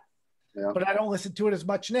lot, but I don't listen to it as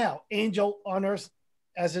much now. Angel on Earth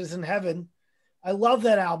as It Is in Heaven. I love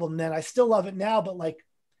that album then. I still love it now, but like,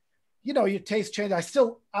 you know, your taste change. I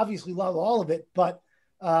still obviously love all of it, but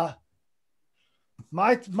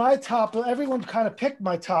my top, everyone kind of picked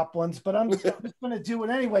my top ones, but I'm just going to do it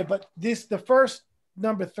anyway. But the first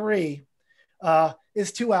number 3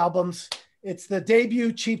 is 2 albums. It's the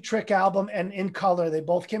debut Cheap Trick album and In Color. They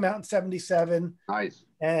both came out in '77. Nice.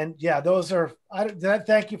 And yeah, those are,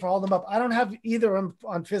 thank you for holding them up. I don't have either of them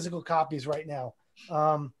on physical copies right now.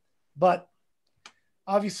 But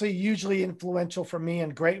obviously hugely influential for me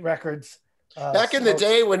and great records. Back in the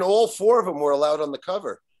day when all 4 of them were allowed on the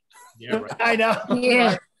cover. Yeah, right. I know.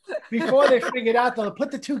 Yeah. Before they figured out they'll put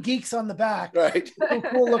the 2 geeks on the back, right? 2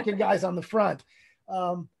 cool looking guys on the front.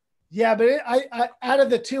 Yeah, but I out of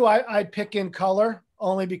the 2, I'd pick In Color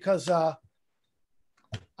only because I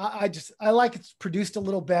I like it's produced a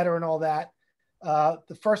little better and all that.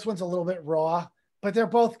 The first one's a little bit raw, but they're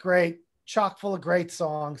both great, chock full of great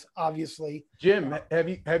songs, obviously. Jim,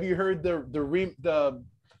 have you heard the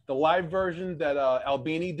live version that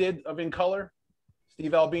Albini did of In Color?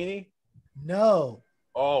 Steve Albini? No.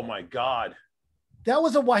 Oh my God. That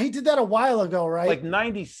was he did that a while ago, right? Like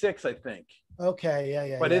 96, I think. Okay,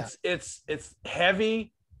 yeah. But it's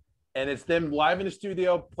heavy, and it's them live in the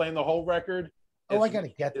studio playing the whole record. I gotta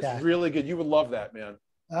get that. It's really good. You would love that, man.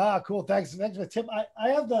 Cool. Thanks for the tip. I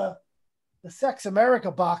have the Sex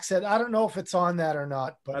America box set. I don't know if it's on that or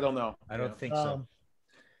not, but I don't know. I don't think so.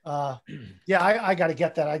 Yeah, I got to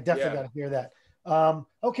get that. I definitely got to hear that.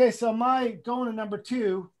 Okay, so my going to number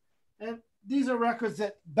 2, and these are records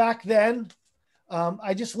that back then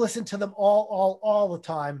I just listened to them all the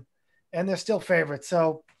time, and they're still favorites.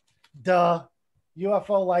 So,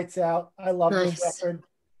 UFO Lights Out. I love this record.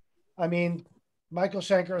 I mean, Michael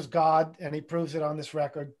Schenker is God, and he proves it on this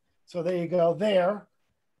record. So there you go. There.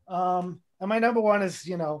 And my number 1 is,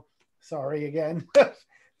 sorry again,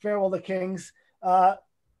 Farewell to Kings.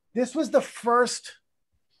 This was the first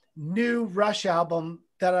new Rush album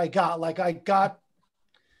that I got. Like I got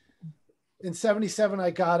in 77, I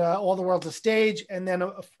got All the World's a Stage. And then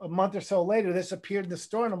a month or so later, this appeared in the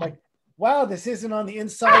store. And I'm like, wow, this isn't on the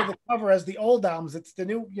inside of the cover as the old albums. It's the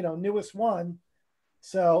new, newest one.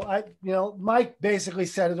 So Mike basically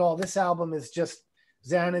said it all. This album is just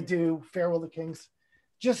Xanadu, Farewell to Kings,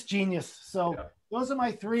 just genius. So those are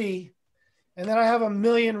my 3. And then I have a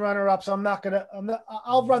million runner-ups.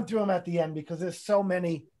 I'll run through them at the end because there's so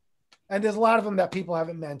many, and there's a lot of them that people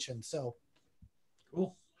haven't mentioned. So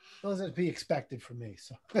cool. Those are to be expected from me.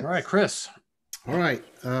 So all right, Chris. All right.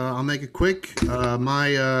 I'll make it quick.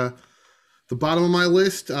 The bottom of my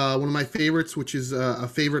list, one of my favorites, which is a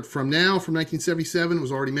favorite from 1977,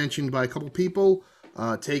 was already mentioned by a couple people.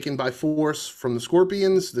 Taken by Force from the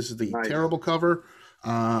Scorpions. This is the terrible cover.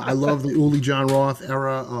 I love the Uli John Roth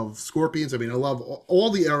era of Scorpions. I mean, I love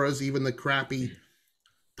all the eras, even the crappy,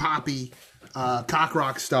 poppy, cock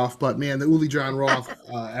rock stuff. But man, the Uli John Roth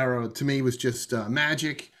era to me was just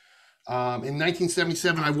magic. In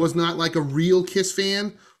 1977, I was not like a real Kiss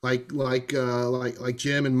fan, like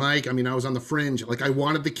Jim and Mike. I mean, I was on the fringe. Like I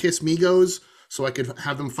wanted the Kiss Migos so I could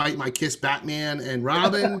have them fight my Kiss Batman and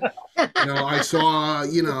Robin. I saw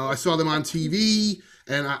them on TV.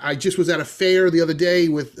 And I just was at a fair the other day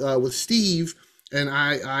with Steve, and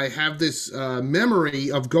I have this memory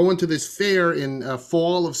of going to this fair in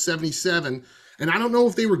fall of 77. And I don't know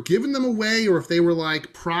if they were giving them away or if they were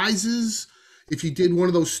like prizes. If you did one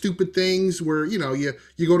of those stupid things where, you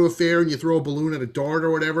go to a fair and you throw a balloon at a dart or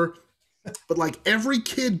whatever. But like every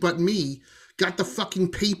kid but me got the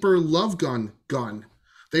fucking paper love gun.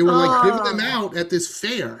 They were like giving them out at this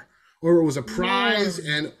fair, or it was a prize.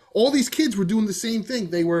 And all these kids were doing the same thing.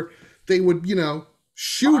 They would,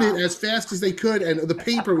 shoot it as fast as they could, and the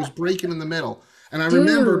paper was breaking in the middle. And I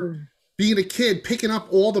remember being a kid, picking up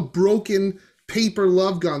all the broken paper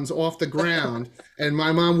love guns off the ground, and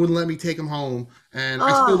my mom wouldn't let me take them home. And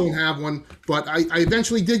I still don't have one, but I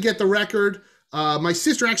eventually did get the record. My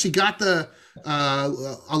sister actually got the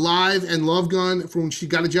Alive and Love Gun from when she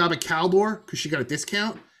got a job at Caldor, because she got a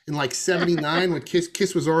discount in like 79 when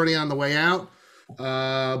Kiss was already on the way out.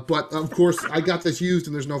 But of course I got this used,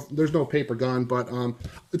 and there's no paper gun, but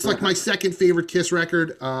it's like my second favorite Kiss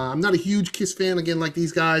record. I'm not a huge Kiss fan again like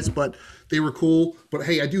these guys, but they were cool. But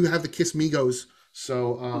hey, I do have the Kiss Migos,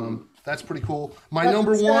 so that's pretty cool. That's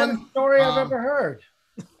number the 1 story I've ever heard.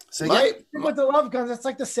 With the love guns, that's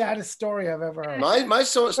like the saddest story I've ever heard. My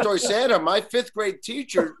story, Santa, my 5th grade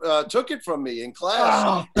teacher took it from me in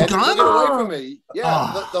class. The gun? Took it away from me.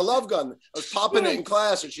 Yeah, the love gun. I was popping it in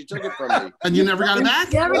class, and she took it from me. And you never got it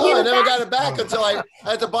back? No, I never got it back until I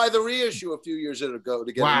had to buy the reissue a few years ago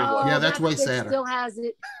to get it. Yeah, that's way sadder. Still has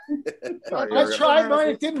it. I tried mine;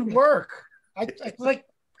 it didn't work. I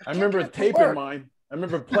remember taping mine. I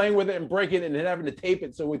remember playing with it and breaking it and then having to tape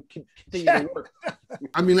it so it would continue to work.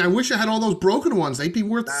 I mean, I wish I had all those broken ones. They'd be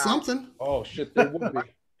worth something. Oh, shit, they would be.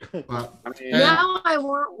 Now I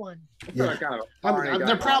want one. Yeah.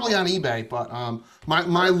 They're probably on eBay, but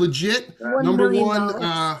my legit number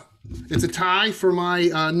 1, it's a tie for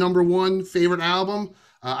my number 1 favorite album.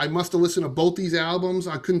 I must have listened to both these albums.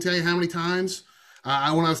 I couldn't tell you how many times. When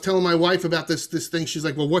I was telling my wife about this thing, she's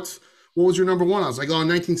like, well, what was your number 1? I was like, in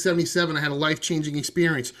 1977, I had a life-changing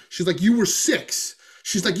experience. She's like, you were 6.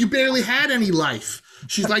 She's like, you barely had any life.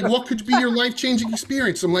 She's like, what could be your life-changing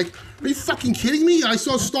experience? I'm like, are you fucking kidding me? I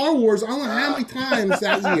saw Star Wars I don't know how many times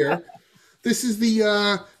that year. This is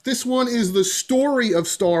this one is the story of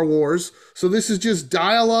Star Wars. So this is just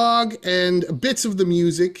dialogue and bits of the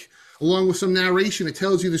music, along with some narration. It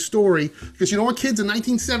tells you the story. Because you know what, kids, in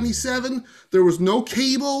 1977, there was no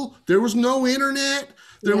cable, there was no internet,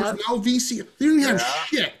 there was no VC. They didn't have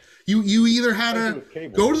shit. You either had to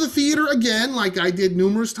go to the theater again, like I did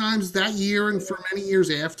numerous times that year and for many years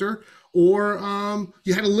after, or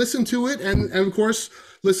you had to listen to it and of course,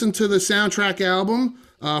 listen to the soundtrack album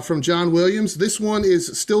from John Williams. This one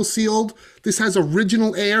is still sealed. This has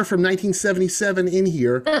original air from 1977 in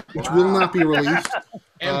here, which will not be released.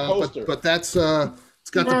 And poster. But that's it's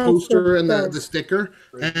got the poster and the sticker.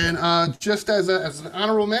 And just as an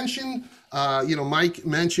honorable mention, Mike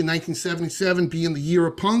mentioned 1977 being the year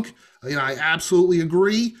of punk. I absolutely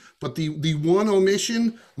agree. But the one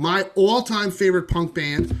omission, my all-time favorite punk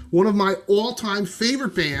band, one of my all-time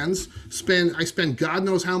favorite bands, I spend God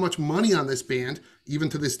knows how much money on this band, even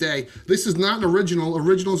to this day. This is not an original.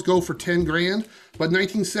 Originals go for 10 grand. But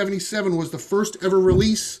 1977 was the first ever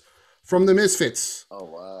release from the Misfits. Oh,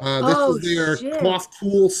 wow. This was their Cloth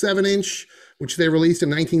Tool 7-inch, which they released in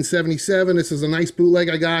 1977. This is a nice bootleg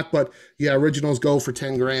I got, but yeah, originals go for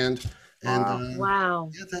 10 grand. And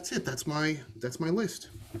wow. Yeah, that's it. That's my list.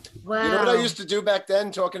 Wow. You know what I used to do back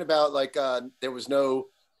then, talking about like there was no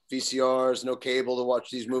VCRs, no cable to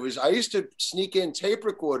watch these movies. I used to sneak in tape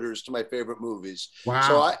recorders to my favorite movies. Wow.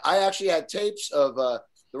 So I actually had tapes of the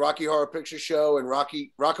Rocky Horror Picture Show and Rock and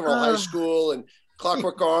Roll High School and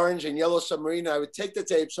Clockwork Orange and Yellow Submarine. I would take the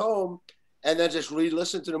tapes home and then just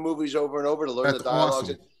re-listen to the movies over and over to learn the dialogues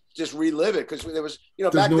and just relive it. Because there was,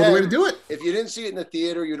 back then, no way to do it. If you didn't see it in the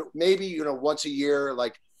theater, maybe once a year,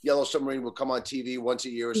 like Yellow Submarine would come on TV once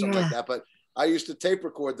a year or something like that. But I used to tape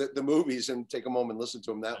record the movies and take them home and listen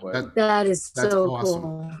to them that way. That is so awesome.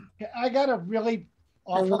 cool. I got a really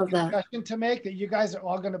awful love that. confession to make that you guys are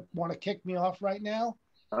all going to want to kick me off right now.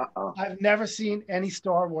 I've never seen any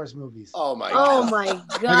Star Wars movies. Oh my God. Oh my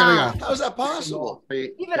God. How is that possible?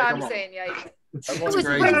 Even I'm saying, yeah. It was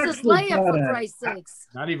Princess Leia, for Christ's sakes.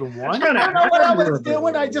 Not even one? I don't know what I was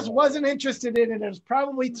doing. I just wasn't interested in it. It was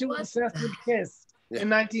probably too obsessed with Kiss in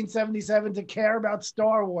 1977 to care about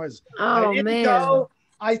Star Wars. Oh, I didn't man. go.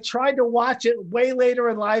 I tried to watch it way later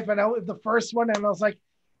in life, and the first one, and I was like,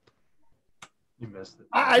 You missed it.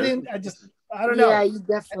 I don't know. Yeah, you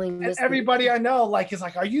definitely missed And everybody I know is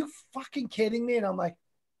like, are you fucking kidding me? And I'm like,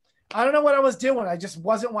 I don't know what I was doing. I just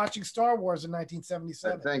wasn't watching Star Wars in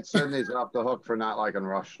 1977. I think Sydney's off the hook for not liking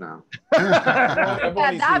Rush now.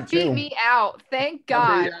 That beat me out. Thank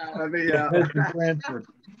God.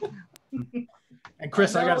 And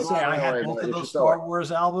Chris, I gotta say, I had both of those Star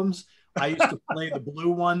Wars albums. I used to play the blue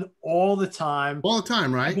one all the time. All the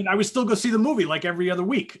time, right? I mean, I would still go see the movie like every other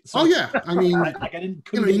week. So I mean, I didn't.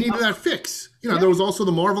 You needed that fix. There was also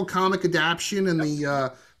the Marvel comic adaptation and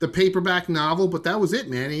the paperback novel, but that was it,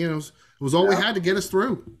 man. It was all we had to get us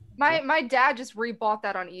through. My dad just rebought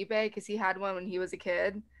that on eBay because he had one when he was a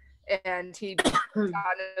kid, and God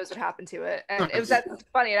knows what happened to it. And it was that's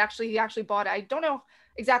funny. He actually bought it. I don't know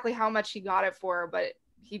exactly how much he got it for, but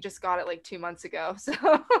he just got it like 2 months ago. So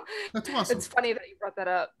that's awesome. It's funny that you brought that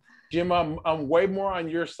up. Jim, I'm way more on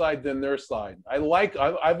your side than their side. I've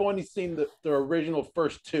only seen the original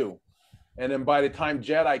first two, and then by the time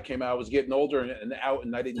Jedi came out, I was getting older and out,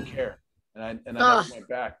 and I didn't care, and I never went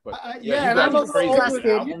back. But and I'm a little older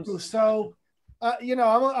than you, so I'm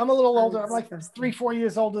a little older. I'm like 3-4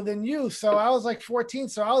 years older than you, so I was like 14,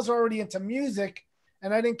 so I was already into music,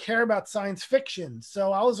 and I didn't care about science fiction,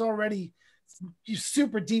 so I was already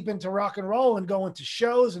super deep into rock and roll and going to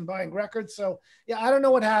shows and buying records. So I don't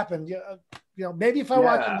know what happened. Maybe if I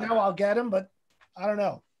watch them now, I'll get them, but I don't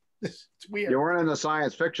know. It's weird. You weren't into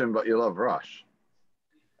science fiction, but you love Rush.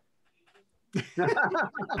 What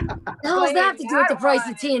the hell does that have to do with the price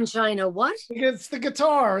of tea in China? What? It's the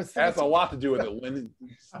guitar. That's a lot to do with it, Lynn.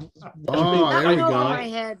 Oh, there we go. My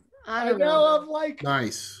head. I know. I'm like,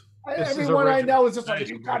 nice. Everyone I know is just like,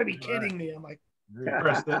 you got to be kidding me. I'm like,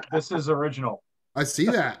 Chris, this is original. I see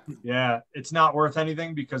that. Yeah, it's not worth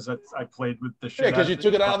anything because I played with the shit. Yeah, because you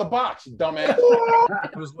took it out of the box, you dumbass.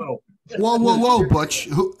 It was little. Whoa, Butch.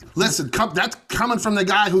 Listen, that's coming from the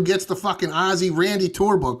guy who gets the fucking Ozzy Randy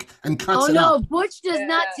tour book and cuts it up. Oh, no, Butch does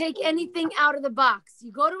not take anything out of the box.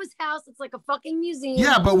 You go to his house, it's like a fucking museum.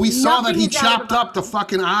 Yeah, but we saw that he chopped up the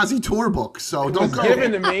fucking Ozzy tour book, so don't go.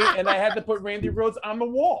 Given to me, and I had to put Randy Rhoads on the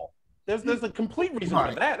wall. There's a complete reason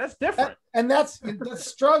for that. That's different. And that's the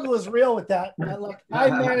struggle is real with that. I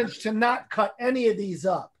managed to not cut any of these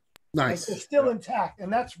up. Nice. They're still intact,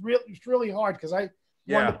 and that's really hard because I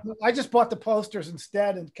just bought the posters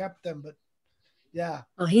instead and kept them. But Yeah.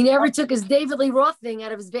 Oh, he never took his David Lee Roth thing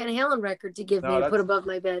out of his Van Halen record to give me to put above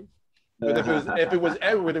my bed. But if it was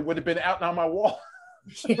Edward, it would have been out on my wall.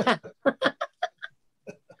 Yeah.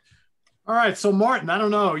 All right, so Martin, I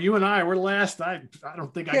don't know. You and I, we're last. I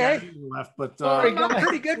don't think I got anything left, but I'm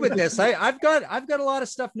pretty good with this. I've got a lot of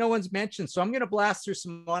stuff no one's mentioned, so I'm going to blast through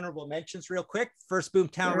some honorable mentions real quick. First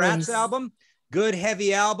Boomtown Rats album, good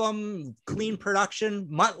heavy album, clean production.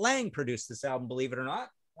 Mutt Lange produced this album, believe it or not.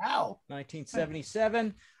 Wow.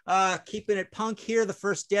 1977. Keeping it punk here, the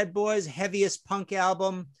first Dead Boys, heaviest punk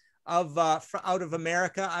album of out of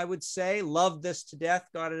America, I would say. Loved this to death.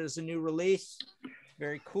 Got it as a new release.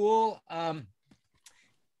 Very cool.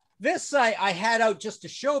 This I had out just to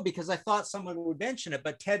show because I thought someone would mention it,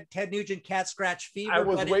 but Ted Nugent, Cat Scratch Fever. I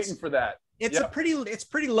was waiting for that. It's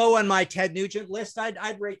pretty low on my Ted Nugent list.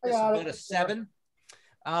 I'd rate this about a 7.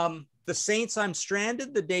 The Saints, I'm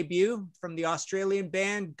Stranded, the debut from the Australian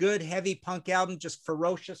band. Good heavy punk album, just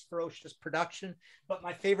ferocious production. But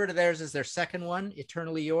my favorite of theirs is their second one,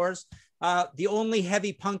 Eternally Yours. The only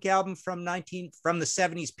heavy punk album from the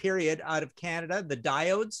 70s period out of Canada, the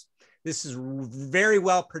Diodes. This is very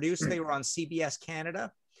well produced. They were on CBS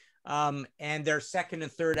Canada. And their second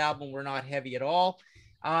and third album were not heavy at all.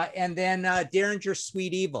 And then Derringer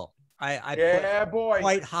Sweet Evil. I put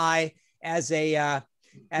quite high as a,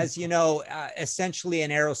 essentially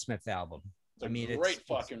an Aerosmith album. It's a great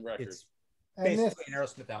fucking record. It's basically an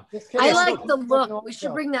Aerosmith album. I like the look. We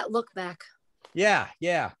should bring that look back. Yeah.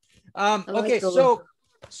 Okay,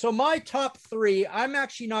 so my top 3, I'm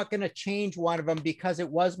actually not going to change one of them because it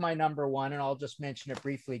was my number 1, and I'll just mention it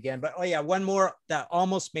briefly again. But one more that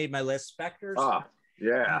almost made my list, Spectres.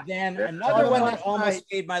 Yeah. And then another one that almost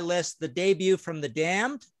made my list, the debut from The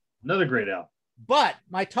Damned. Another great album. But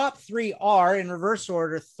my top 3 are in reverse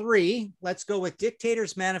order. 3, let's go with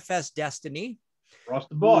Dictator's Manifest Destiny.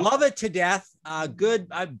 Love it to death. Good.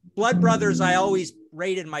 Blood Brothers, I always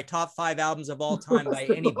rated my top 5 albums of all time by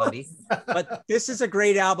anybody. But this is a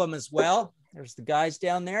great album as well. There's the guys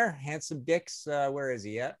down there. Handsome Dicks. Where is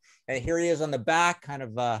he at? And here he is on the back, kind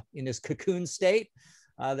of in his cocoon state.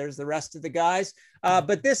 There's the rest of the guys.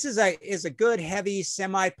 But this is a good, heavy,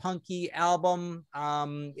 semi-punky album.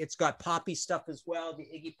 It's got poppy stuff as well, the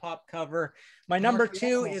Iggy Pop cover. My number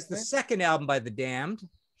 2 is the second album by The Damned.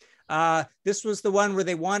 This was the one where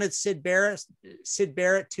they wanted Sid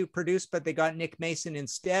Barrett to produce, but they got Nick Mason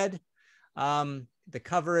instead. The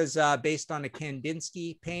cover is based on a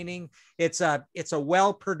Kandinsky painting. It's a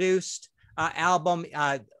well-produced album.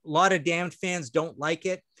 A lot of Damned fans don't like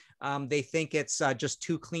it. They think it's just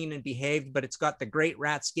too clean and behaved, but it's got the great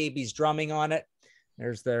Rat Scabies drumming on it.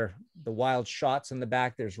 There's the wild shots in the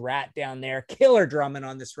back. There's Rat down there, killer drumming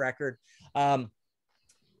on this record.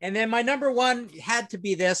 And then my number 1 had to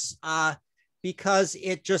be this because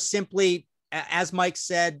it just simply, as Mike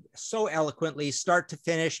said so eloquently, start to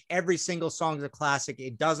finish, every single song is a classic.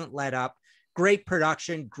 It doesn't let up. Great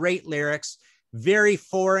production, great lyrics, very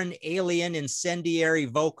foreign, alien, incendiary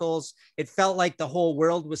vocals. It felt like the whole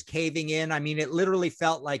world was caving in. I mean, it literally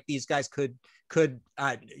felt like these guys could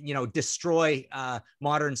destroy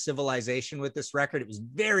modern civilization with this record. It was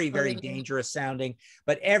very, very dangerous sounding,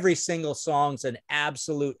 but every single song's an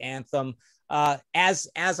absolute anthem. As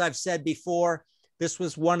I've said before, this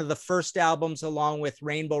was one of the first albums, along with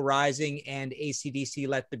Rainbow Rising and AC/DC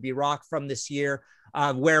Let There Be Rock from this year,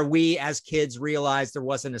 where we as kids realized there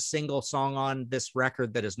wasn't a single song on this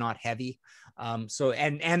record that is not heavy. And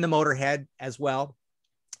the Motorhead as well.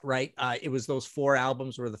 Right. It was those 4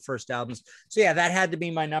 albums were the first albums. So yeah, that had to be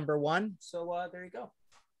my number 1. So there you go.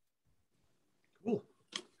 Cool.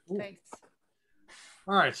 Thanks.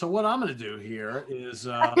 All right. So what I'm going to do here is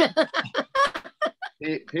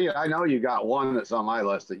Pete, I know you got one that's on my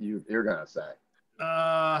list that you're going to say.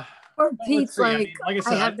 Or Pete's like I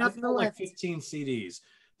said, I have nothing like left. 15 CDs.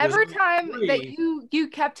 Every time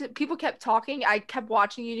that people kept talking, I kept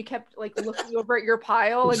watching you. You kept like looking over at your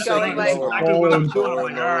pile and going like, exactly what I'm doing. I'm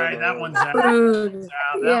like, all right, that one's out. That one's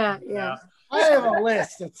out. Yeah. I have a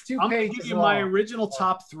list. It's 2 pages. I'm going to give you my original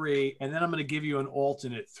top 3, and then I'm going to give you an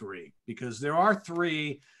alternate 3 because there are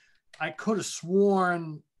 3. I could have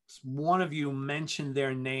sworn one of you mentioned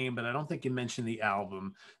their name, but I don't think you mentioned the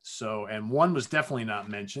album. So, and one was definitely not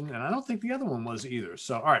mentioned, and I don't think the other one was either.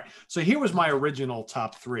 So, all right. So here was my original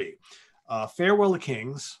top 3. Farewell to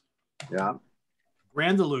Kings. Yeah.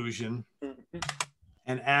 Grand Illusion.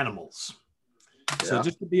 And Animals. So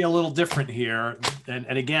just to be a little different here,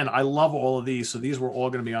 and again, I love all of these, so these were all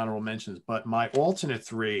going to be honorable mentions, but my alternate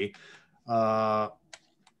 3,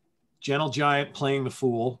 Gentle Giant, Playing the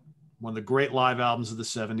Fool, one of the great live albums of the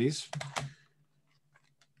 70s.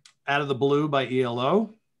 Out of the Blue by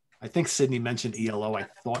ELO. I think Sydney mentioned ELO. I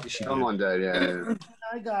thought she did. Someone did, yeah.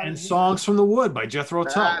 I got And it. Songs from the Wood by Jethro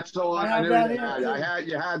Tull. That's the one I I have knew that you here, had.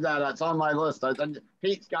 too. You had that. It's on my list.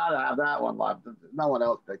 Pete's got to have that one left. No one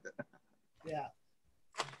else picked it. Yeah.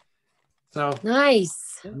 So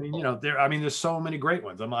Nice. I mean, you know, there's so many great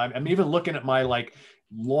ones. I'm even looking at my like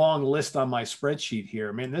long list on my spreadsheet here.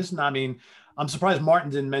 I mean, I'm surprised Martin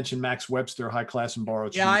didn't mention Max Webster, High Class and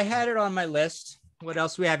Borrowed Yeah, Shoes. I had it on my list. What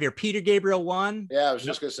else we have here? Peter Gabriel 1. Yeah, I was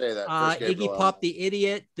just gonna say that. First Iggy Gabriel Pop, The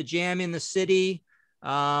Idiot, The Jam in the City.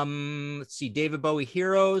 Let's see, David Bowie,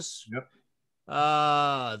 Heroes. Yep.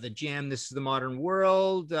 The Jam, This Is the Modern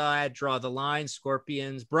World. I had Draw the Line,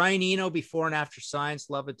 Scorpions. Brian Eno, Before and After Science,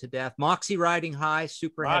 Love It to Death. Moxie, Riding High,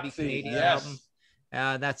 super heavy Moxie, Canadian yes. album.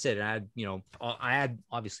 That's it. I had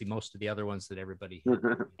obviously most of the other ones that everybody.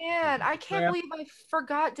 Man, I can't believe I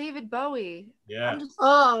forgot David Bowie. Yeah.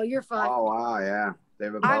 Oh, you're fine. Oh, wow, yeah.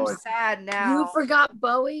 David I'm Bowie. sad now. You forgot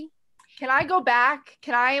Bowie? Can I go back?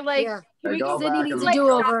 Can I like? Yeah. Can we Go just back Sydney and needs like a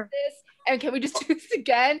stop do-over. this? And can we just do this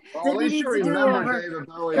again? Well, at least you Sydney needs to do remember over. David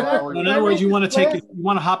Bowie. Yeah. In other words, you want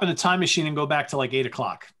to hop in a time machine and go back to like 8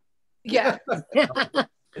 o'clock. Yeah.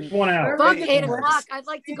 It's 1 hour. Fuck Hey, 8 o'clock. I'd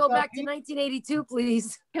like to go back to 1982,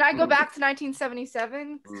 please. Can I go back to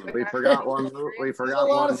 1977? We forgot one. We There's forgot a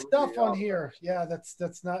lot one of stuff movie, on here. Yeah,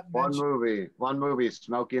 that's not One mentioned. movie,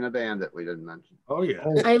 Smokey and the Bandit. We didn't mention. Oh yeah.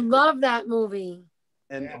 I love that movie.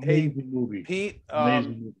 And hey, Amazing movie. Pete,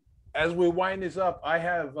 Amazing movie. as we wind this up, I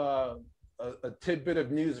have a tidbit of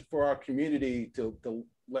news for our community to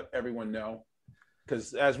let everyone know.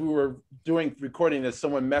 Because as we were recording this,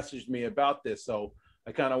 someone messaged me about this. So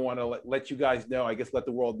I kind of want to let you guys know, I guess let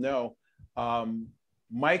the world know.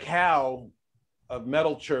 Mike Howe of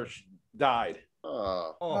Metal Church died.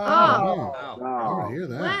 Oh, Wow. Oh, I hear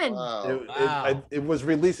that. When? wow. It was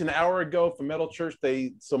released an hour ago from Metal Church.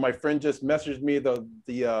 So my friend just messaged me the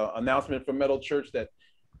announcement from Metal Church that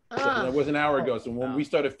it was an hour ago. So when we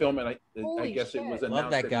started filming, I Holy guess it shit. was announced.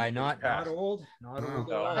 Love that guy. he Not passed. old. Not old.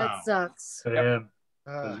 Wow. That sucks. To him,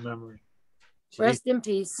 his memory. Rest in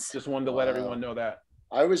peace. Just wanted to let everyone know that.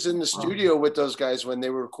 I was in the studio with those guys when they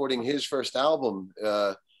were recording his first album,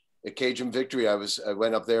 at Cajun Victory. I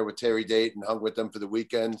went up there with Terry Date and hung with them for the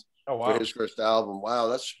weekend Oh wow! for his first album. Wow,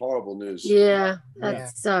 that's horrible news. Yeah, that Yeah.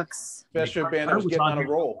 sucks. Special band that was getting on a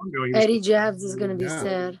roll. Eddie Jabs is going to be Yeah.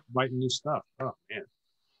 sad. Writing new stuff. Oh man.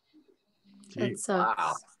 That sucks.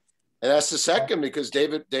 Wow. And that's the second because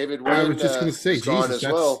David Wynn I was just going to say, is gone Jesus, as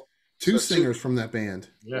that's well. two So singers from that band.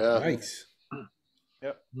 Yeah. Nice.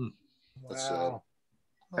 That's, Wow.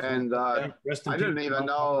 And Rest in I didn't peace. even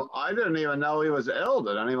know he was ill.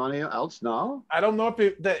 Did anyone else know? I don't know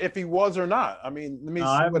if he was or not. I mean, let me No,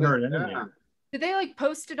 see. I haven't what heard it- anything. Yeah. Did they like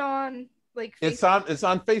post it on like? It's Facebook?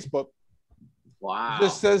 on Facebook. Wow. It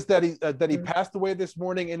just says that he passed away this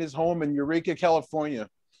morning in his home in Eureka, California.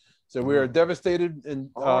 So we are devastated and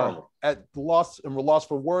at loss, and we're lost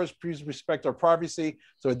for words. Please respect our privacy.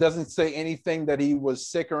 So it doesn't say anything that he was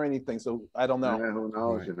sick or anything. So I don't know. Yeah, who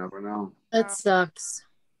knows? Right. You never know. That sucks.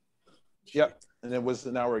 Yep. And it was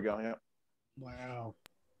an hour ago. Yeah. Wow.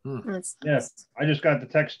 That sucks. Yeah, I just got the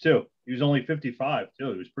text too. He was only 55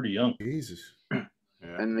 too. He was pretty young. Jesus.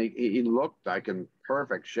 And he looked like in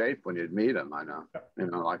perfect shape when you'd meet him. I know. You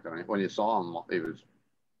know, like when you saw him, he was.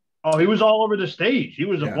 Oh, he was all over the stage. He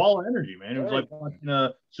was a Yeah. ball of energy, man. It was like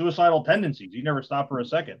watching suicidal tendencies. He never stopped for a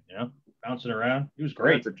second, bouncing around. He was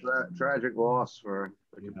great. It's a tragic loss for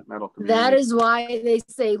the metal community. That is why they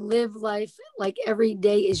say live life like every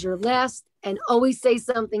day is your last, and always say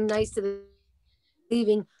something nice to the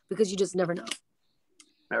leaving, because you just never know.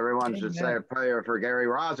 Everyone should say a prayer for Gary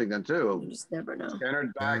Rosington too. You just never know.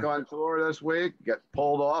 Entered back on tour this week, get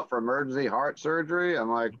pulled off for emergency heart surgery. I'm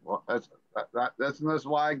like, well, isn't this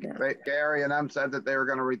why Gary and them said that they were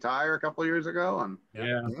going to retire a couple of years ago? And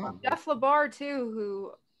Yeah. Jeff LaBar too,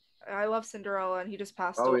 who I love Cinderella, and he just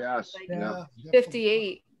passed away. yes, Like, yeah,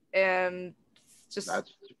 58, and just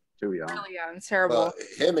that's too young. really young, it's terrible. Well,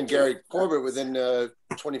 him and Gary Corbett within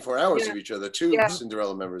 24 hours Yeah. of each other, two Yeah.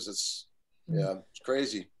 Cinderella members. It's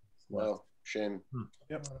crazy. Wow, shame.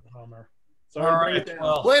 Yep. Bummer. So All right.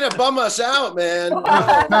 Well, Way to bum us out, man.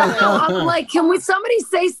 I'm like, can somebody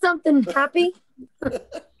say something happy?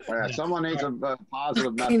 Yeah, someone needs a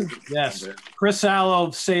positive message. yes. Chris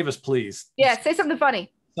Allo, save us, please. Yeah, say something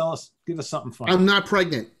funny. Give us something funny. I'm not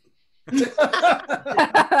pregnant.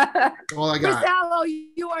 All I Chris got. Allo,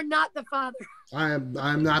 you are not the father.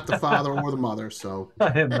 I'm not the father or the mother, so Well,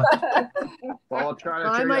 I'll try to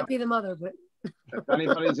I cheer you might up. be the mother, but If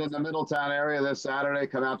anybody's in the Middletown area this Saturday,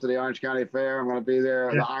 come out to the Orange County Fair. I'm going to be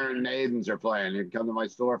there. The Iron Maidens are playing. You can come to my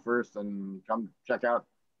store first and come check out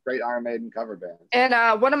great Iron Maiden cover bands.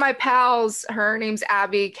 And one of my pals, her name's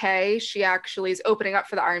Abby Kay. She actually is opening up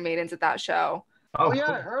for the Iron Maidens at that show. Oh yeah,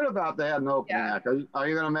 cool. I heard about they had an opening act. Are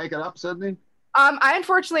you going to make it up, Sydney? I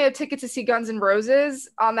unfortunately have tickets to see Guns N' Roses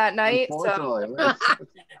on that night. Unfortunately. So.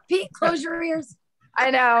 Pete, close your ears. I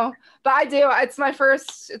know, but I do. It's my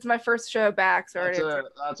first show back. So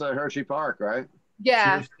that's a Hershey Park, right?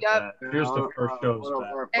 Yeah. Yep. Here's the first shows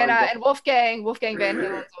back. And Wolfgang Van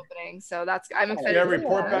Halen's opening. So I'm excited. Yeah,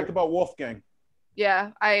 report back about Wolfgang.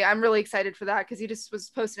 Yeah, I'm really excited for that because he just was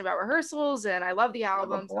posting about rehearsals, and I love the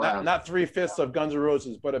album. Not 3/5 of Guns N'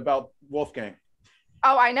 Roses, but about Wolfgang.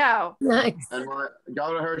 Oh, I know. Nice. And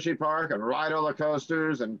go to Hershey Park and ride all the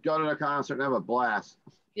coasters and go to the concert and have a blast.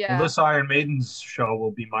 Yeah. Well, this Iron Maiden's show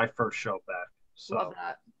will be my first show back. So love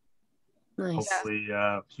that. Nice. Hopefully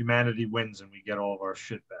humanity wins and we get all of our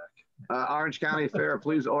shit back. Orange County Fair,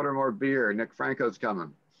 please order more beer. Nick Franco's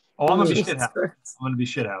coming. Oh, I'm gonna be shithouse. I'm gonna be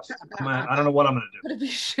shithouse. I don't know what I'm gonna do. I'm gonna be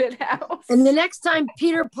shithouse. And the next time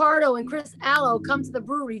Peter Pardo and Chris Allo come to the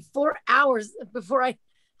brewery 4 hours before I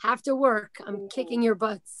have to work, I'm kicking your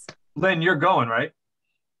butts. Lynn, you're going, right?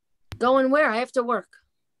 Going where? I have to work.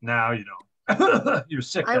 No, you don't. You're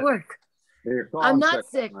sick. I work. I'm not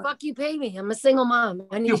sick. Fuck you, pay me. I'm a single mom.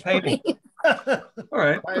 I need you pay me. All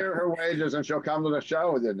right. Pay her wages and she'll come to the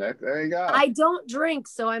show with you, Nick. There you go. I don't drink,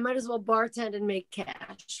 so I might as well bartend and make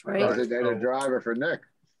cash, right? Designated driver for Nick.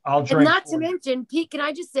 I'll drink. And not to mention, Pete, can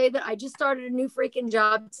I just say that I just started a new freaking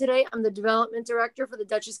job today? I'm the development director for the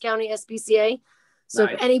Dutchess County SPCA. So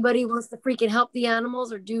Nice. if anybody wants to freaking help the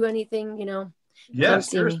animals or do anything, Yeah,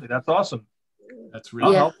 seriously, that's awesome. That's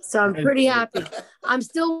really So I'm pretty happy. I'm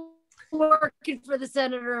still working for the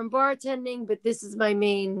senator and bartending, but this is my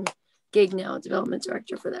main gig now, development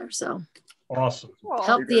director for there. So awesome.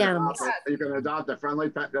 Help the animals. You can adopt a friendly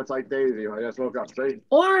pet that's like Daisy. I just woke up. See?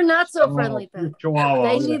 Or not so friendly pet.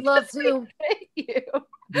 Chihuahua. They need love too. Thank you.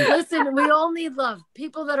 Listen, we all need love.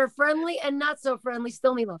 People that are friendly and not so friendly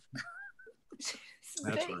still need love.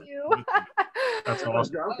 Thank you. That's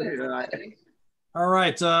awesome. All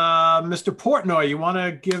right, Mr. Portnoy, you want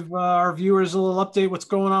to give our viewers a little update? What's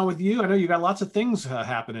going on with you? I know you got lots of things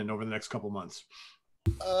happening over the next couple months.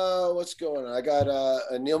 What's going on? I got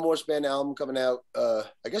a Neil Morse Band album coming out,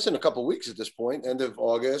 I guess in a couple weeks at this point, end of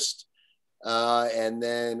August. And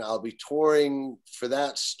then I'll be touring for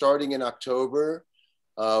that starting in October,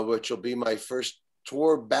 which will be my first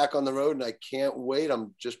tour back on the road. And I can't wait.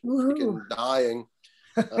 I'm just freaking dying.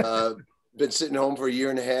 Been sitting home for a year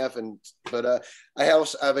and a half, but I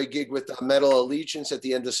have a gig with Metal Allegiance at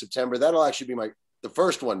the end of September. That'll actually be the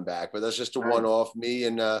first one back, but that's just a one-off. Me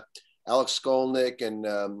and Alex Skolnick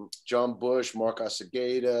and John Bush, Mark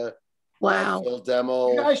Asageda, Phil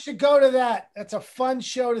Demo. You guys should go to that. That's a fun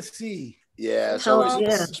show to see. Yeah, it's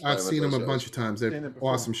I've seen them a bunch of times. They're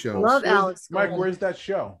awesome shows. Love Alex. Mike, where's that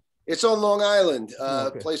show? It's on Long Island,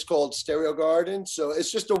 a place called Stereo Garden. So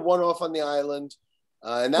it's just a one-off on the island.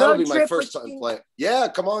 And that'll be my first time playing. Yeah,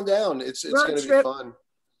 come on down. It's going to be fun.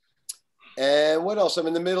 And what else? I'm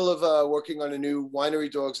in the middle of working on a new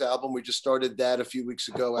Winery Dogs album. We just started that a few weeks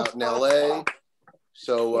ago out in LA.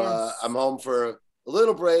 So I'm home for a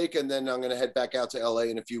little break, and then I'm going to head back out to LA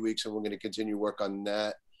in a few weeks, and we're going to continue work on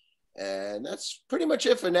that. And that's pretty much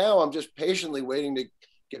it for now. I'm just patiently waiting to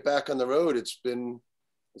get back on the road. It's been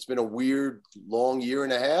a weird, long year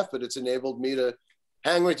and a half, but it's enabled me to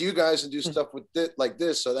hang with you guys and do stuff with it like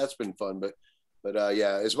this. So that's been fun. But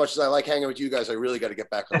yeah, as much as I like hanging with you guys, I really got to get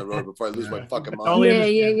back on the road before I lose my fucking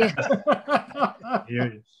mind. Yeah.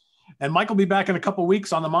 And Mike will be back in a couple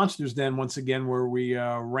weeks on the Monsters Den once again, where we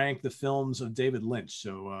rank the films of David Lynch.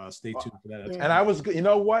 So stay tuned for that. And you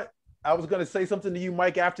know what? I was going to say something to you,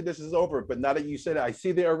 Mike, after this is over, but now that you said it, I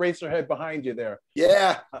see the Eraserhead behind you there.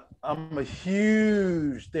 Yeah. I'm a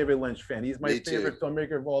huge David Lynch fan. He's my favorite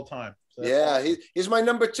filmmaker of all time. So awesome. He's my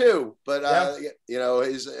number 2, but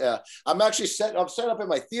I'm actually set up in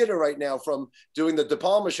my theater right now from doing the De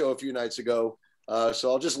Palma show a few nights ago. So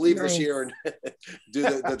I'll just leave this here and do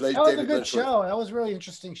the late That was David a good Lynch show. That was a really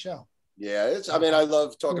interesting show. Yeah, I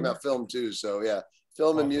love talking about film too. So yeah,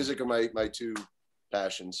 film and music are my two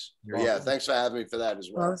passions. Yeah, thanks for having me for that as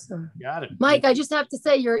well. Awesome. Got it. Mike, I just have to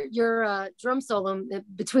say your drum solo,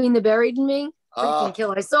 Between the Buried and Me, freaking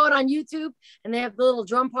killer. I saw it on YouTube, and they have the little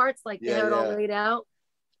drum parts, like they have it all laid out.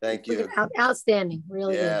 Thank you. Outstanding.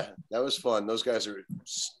 Really good. Yeah, that was fun. Those guys are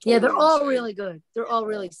they're all really good. They're all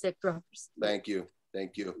really sick drummers. Thank you.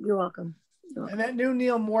 You're welcome. And that new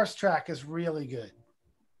Neil Morse track is really good.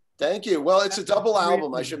 Thank you. Well, it's a double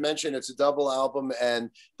album. I should mention it's a double album,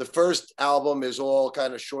 and the first album is all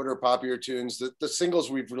kind of shorter, popular tunes. The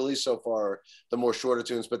singles we've released so far are the more shorter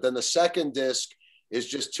tunes, but then the second disc is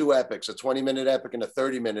just two epics, a 20-minute epic and a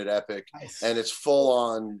 30-minute epic. Nice. And it's full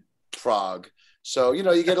on prog. So, you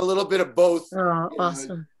know, you get a little bit of both. Oh,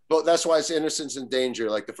 awesome. But that's why it's Innocence and Danger.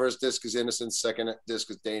 Like the first disc is Innocence, second disc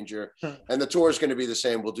is Danger. And the tour is going to be the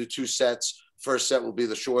same. We'll do 2 sets. First set will be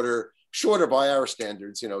the shorter by our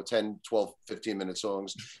standards, you know, 10, 12, 15-minute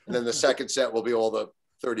songs. And then the second set will be all the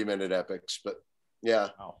 30-minute epics. But yeah,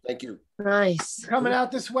 thank you. Nice. Coming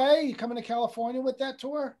out this way? You coming to California with that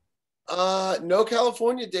tour? No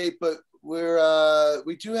California date, but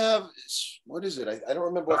we do have, what is it? I don't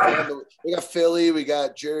remember offhand. We got Philly, we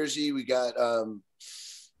got Jersey, we got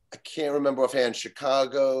I can't remember offhand,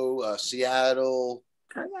 Chicago, Seattle,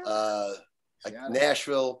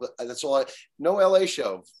 Nashville, but that's all. No LA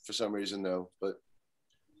show for some reason though, but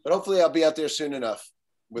hopefully I'll be out there soon enough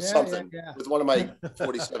with something, with one of my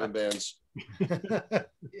 47 bands.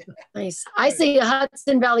 Nice. I say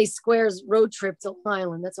Hudson Valley Squares road trip to Long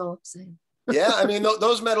Island. That's all I'm saying. Yeah, I mean,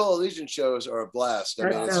 those Metal Allegiance shows are a blast. I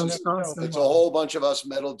mean, it's a whole bunch of us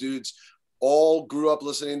metal dudes all grew up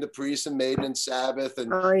listening to Priest and Maiden and Sabbath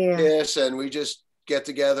and Kiss, and we just get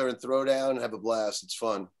together and throw down and have a blast. It's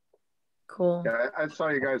fun. Cool. Yeah, I saw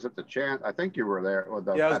you guys at the Chant. I think you were there. I was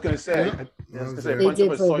going to say. A bunch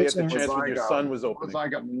of us saw you at the Chant when your son was opening. It was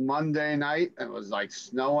like a Monday night. It was like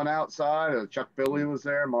snowing outside. And Chuck Billy was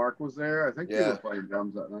there. Mark was there. I think you were playing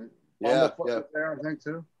drums that night. Was there, I think,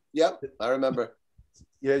 too. Yep, I remember.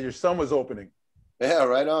 Yeah, your son was opening. Yeah,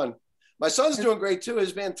 right on. My son's doing great too.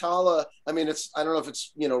 His band Tala, I mean, I don't know if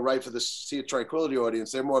it's, you know, right for the Sea of Tranquility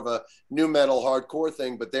audience. They're more of a new metal hardcore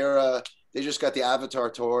thing, but they just got the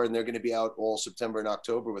Avatar tour and they're going to be out all September and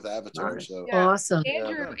October with Avatar. Nice. So awesome.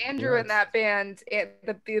 Andrew in that band,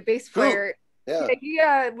 the bass player. Cool.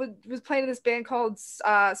 Yeah. He was playing in this band called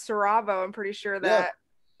Saravo. I'm pretty sure that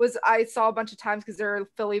I saw a bunch of times because they're a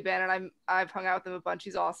Philly band, and I've hung out with him a bunch.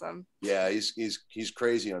 He's awesome. Yeah, he's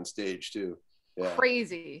crazy on stage too. Yeah.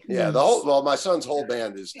 Crazy. Yeah, my son's whole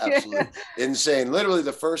band is absolutely insane. Literally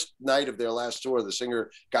the first night of their last tour, the singer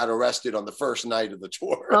got arrested on the first night of the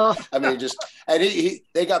tour. I mean,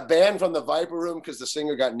 they got banned from the Viper Room because the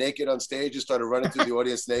singer got naked on stage and started running through the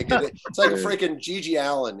audience naked. It's like a freaking Gigi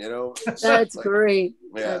Allen, you know? That's great.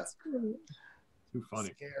 Yeah. That's great. Too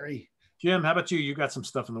funny. Scary. Jim, how about you? You got some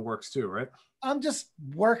stuff in the works too, right? I'm just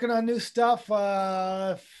working on new stuff.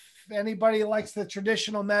 If anybody likes the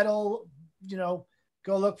traditional metal, you know,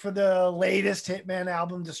 go look for the latest Hitman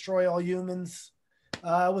album, Destroy All Humans.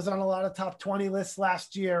 It was on a lot of top 20 lists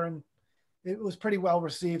last year, and it was pretty well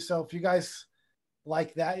received. So if you guys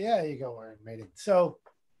like that, you go Iron Maiden. So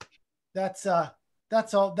that's all.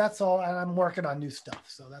 And I'm working on new stuff.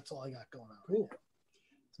 So that's all I got going on. Cool.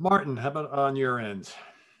 Martin, how about on your end?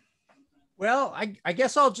 Well, I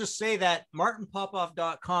guess I'll just say that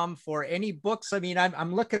martinpopoff.com for any books. I mean,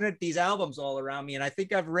 I'm looking at these albums all around me, and I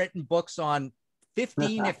think I've written books on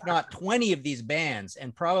 15, if not 20 of these bands,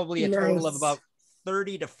 and probably a total of about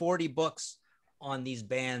 30 to 40 books on these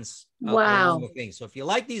bands. Wow. So if you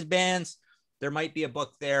like these bands, there might be a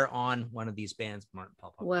book there on one of these bands, Martin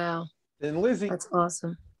Popoff. Wow. And Lizzie. That's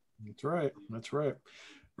awesome. That's right. That's right.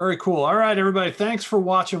 Very cool. All right, everybody. Thanks for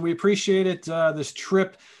watching. We appreciate it. This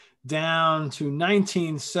trip down to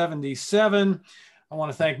 1977. I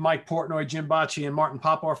want to thank Mike Portnoy, Jim Bacchi, and Martin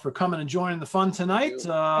Popoff for coming and joining the fun tonight.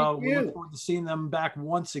 We look forward to seeing them back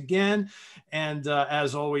once again. And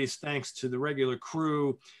as always, thanks to the regular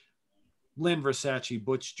crew, Lynn Versace,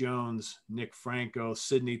 Butch Jones, Nick Franco,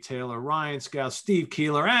 Sydney Taylor, Ryan Scout, Steve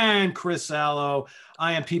Keeler, and Chris Allo.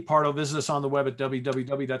 I am Pete Pardo. Visit us on the web at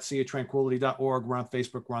www.seatranquility.org. We're on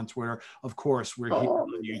Facebook, we're on Twitter. Of course, we're here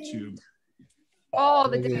on YouTube. All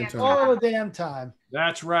the damn time.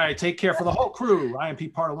 That's right. Take care for the whole crew. I am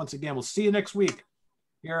Pete Pardo once again. We'll see you next week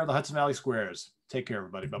here at the Hudson Valley Squares. Take care,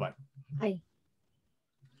 everybody. Bye-bye. Bye.